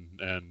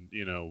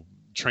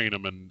train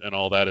them and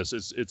all that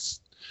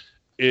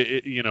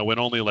when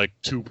only like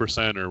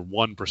 2% or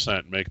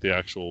 1% make the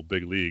actual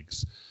big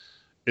leagues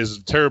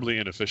is terribly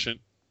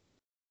inefficient,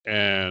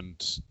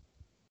 and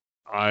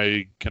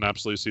I can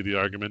absolutely see the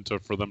argument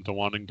for them to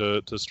wanting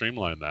to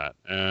streamline that.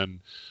 And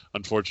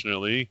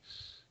unfortunately,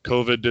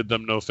 COVID did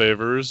them no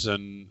favors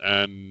and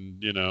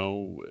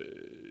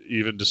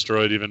even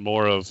destroyed even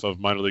more of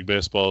minor league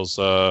baseball's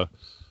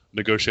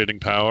negotiating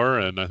power.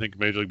 And I think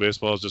Major League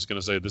Baseball is just going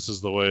to say this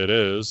is the way it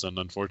is, and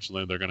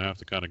unfortunately they're going to have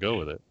to kind of go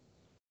with it.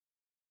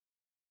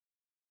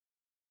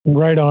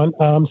 Right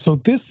on.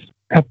 So this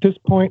at this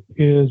point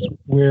is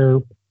where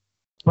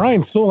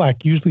Brian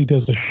Solak usually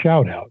does a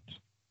shout out.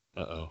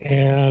 Uh-oh.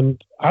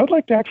 And I would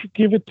like to actually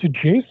give it to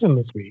Jason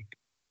this week.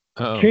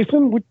 Uh-oh.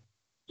 Jason, is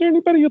there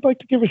anybody you'd like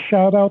to give a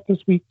shout out this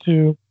week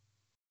to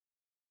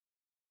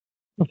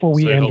before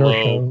we end our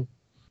show?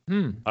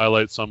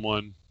 Highlight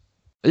someone.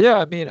 Yeah,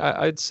 I mean,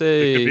 I'd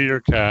say it could be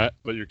your cat,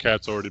 but your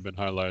cat's already been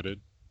highlighted.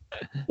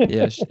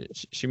 Yeah,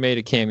 she made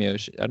a cameo.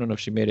 I don't know if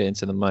she made it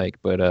into the mic,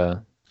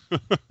 but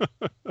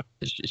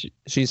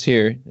she's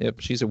here. Yep,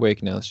 she's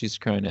awake now. She's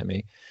crying at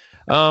me.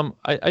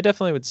 I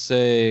definitely would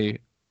say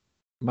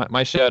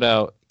my shout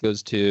out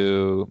goes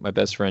to my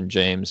best friend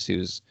James,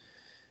 who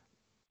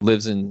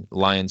lives in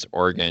Lyons,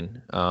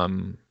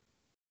 Oregon.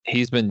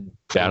 He's been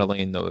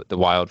battling the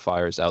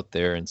wildfires out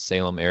there in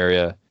Salem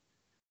area.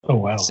 Oh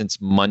wow!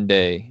 Since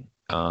Monday.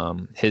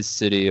 His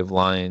city of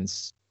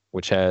Lyons,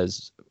 which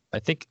has I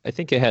think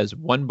it has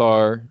one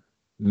bar,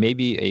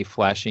 maybe a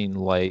flashing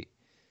light,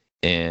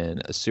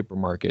 and a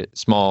supermarket,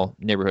 small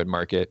neighborhood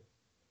market,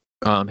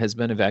 has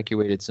been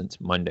evacuated since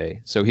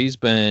Monday. So he's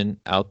been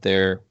out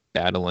there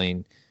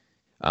battling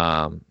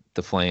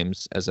the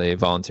flames as a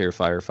volunteer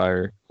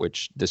firefighter,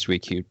 which this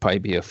week he would probably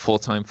be a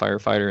full-time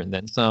firefighter and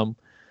then some.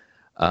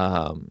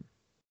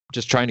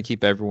 Just trying to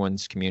keep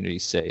everyone's community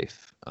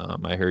safe.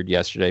 I heard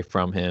yesterday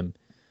from him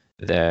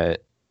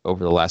that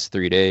over the last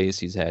 3 days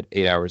he's had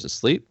 8 hours of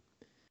sleep,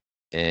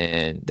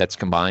 and that's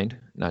combined,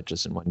 not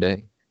just in one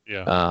day.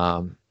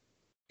 Yeah.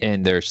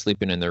 And they're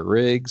sleeping in their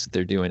rigs.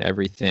 They're doing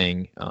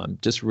everything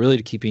just really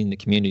to keeping the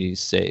community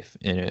safe.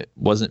 And it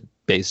wasn't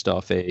based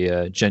off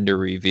a gender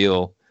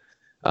reveal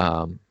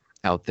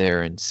out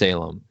there in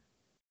Salem,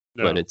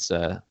 but it's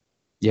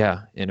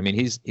yeah. And I mean,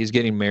 he's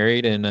getting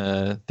married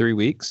in 3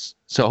 weeks,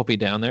 so I'll be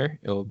down there.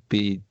 It'll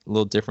be a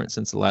little different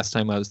since the last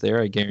time I was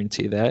there. I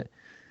guarantee that.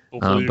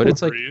 But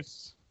it's like,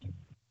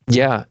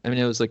 yeah, I mean,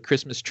 it was like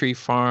Christmas tree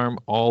farm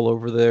all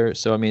over there.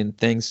 So I mean,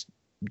 things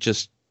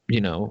just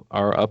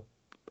are up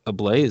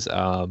ablaze.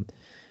 From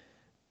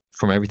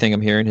everything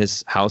I'm hearing,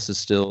 his house is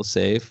still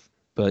safe,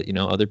 but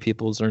other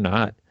people's are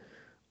not.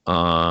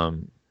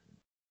 And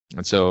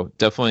so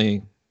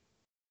definitely,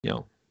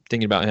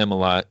 thinking about him a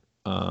lot,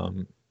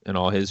 and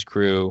all his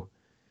crew,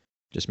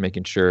 just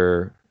making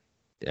sure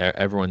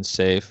everyone's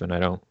safe and I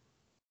don't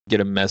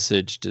get a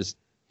message to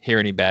hear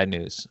any bad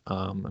news.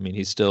 I mean,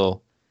 he's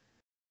still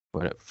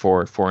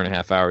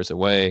 4.5 hours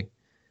away.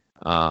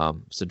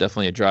 So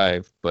definitely a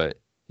drive, but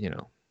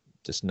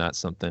just not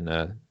something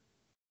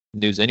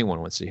news anyone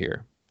wants to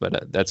hear.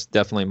 But that's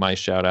definitely my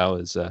shout out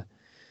is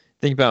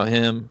think about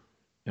him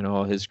and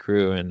all his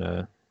crew and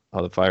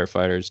all the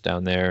firefighters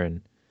down there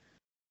and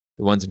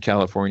the ones in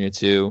California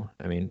too.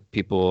 I mean,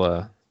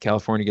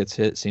 California gets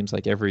hit seems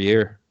like every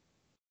year,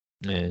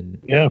 and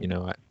yeah,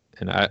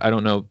 I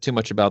don't know too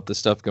much about the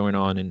stuff going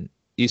on in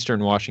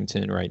Eastern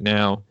Washington right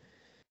now.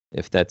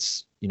 If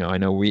that's, I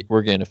know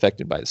we're getting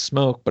affected by the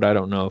smoke, but I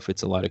don't know if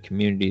it's a lot of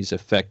communities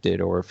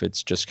affected or if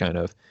it's just kind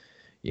of,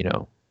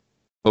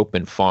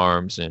 open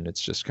farms and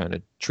it's just kind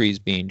of trees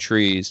being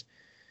trees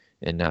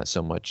and not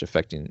so much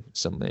affecting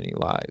so many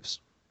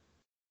lives.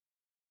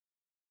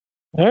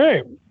 All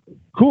right,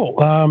 cool.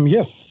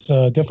 Yes,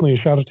 definitely a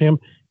shout out to him.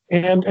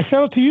 And a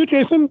shout out to you,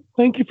 Jason.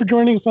 Thank you for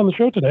joining us on the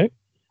show today.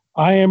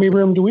 I am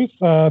Abraham DeWeese.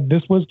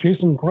 This was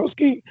Jason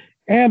Grohoske,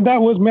 and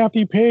that was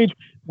Matthew Paige.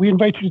 We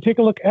invite you to take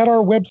a look at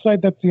our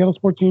website. That's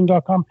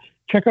SeattleSportsUnion.com.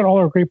 Check out all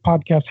our great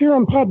podcasts here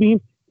on Podbean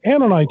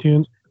and on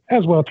iTunes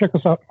as well. Check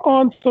us out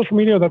on social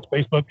media. That's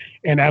Facebook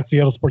and at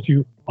Seattle Sports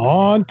U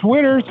on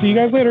Twitter. See you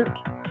guys later.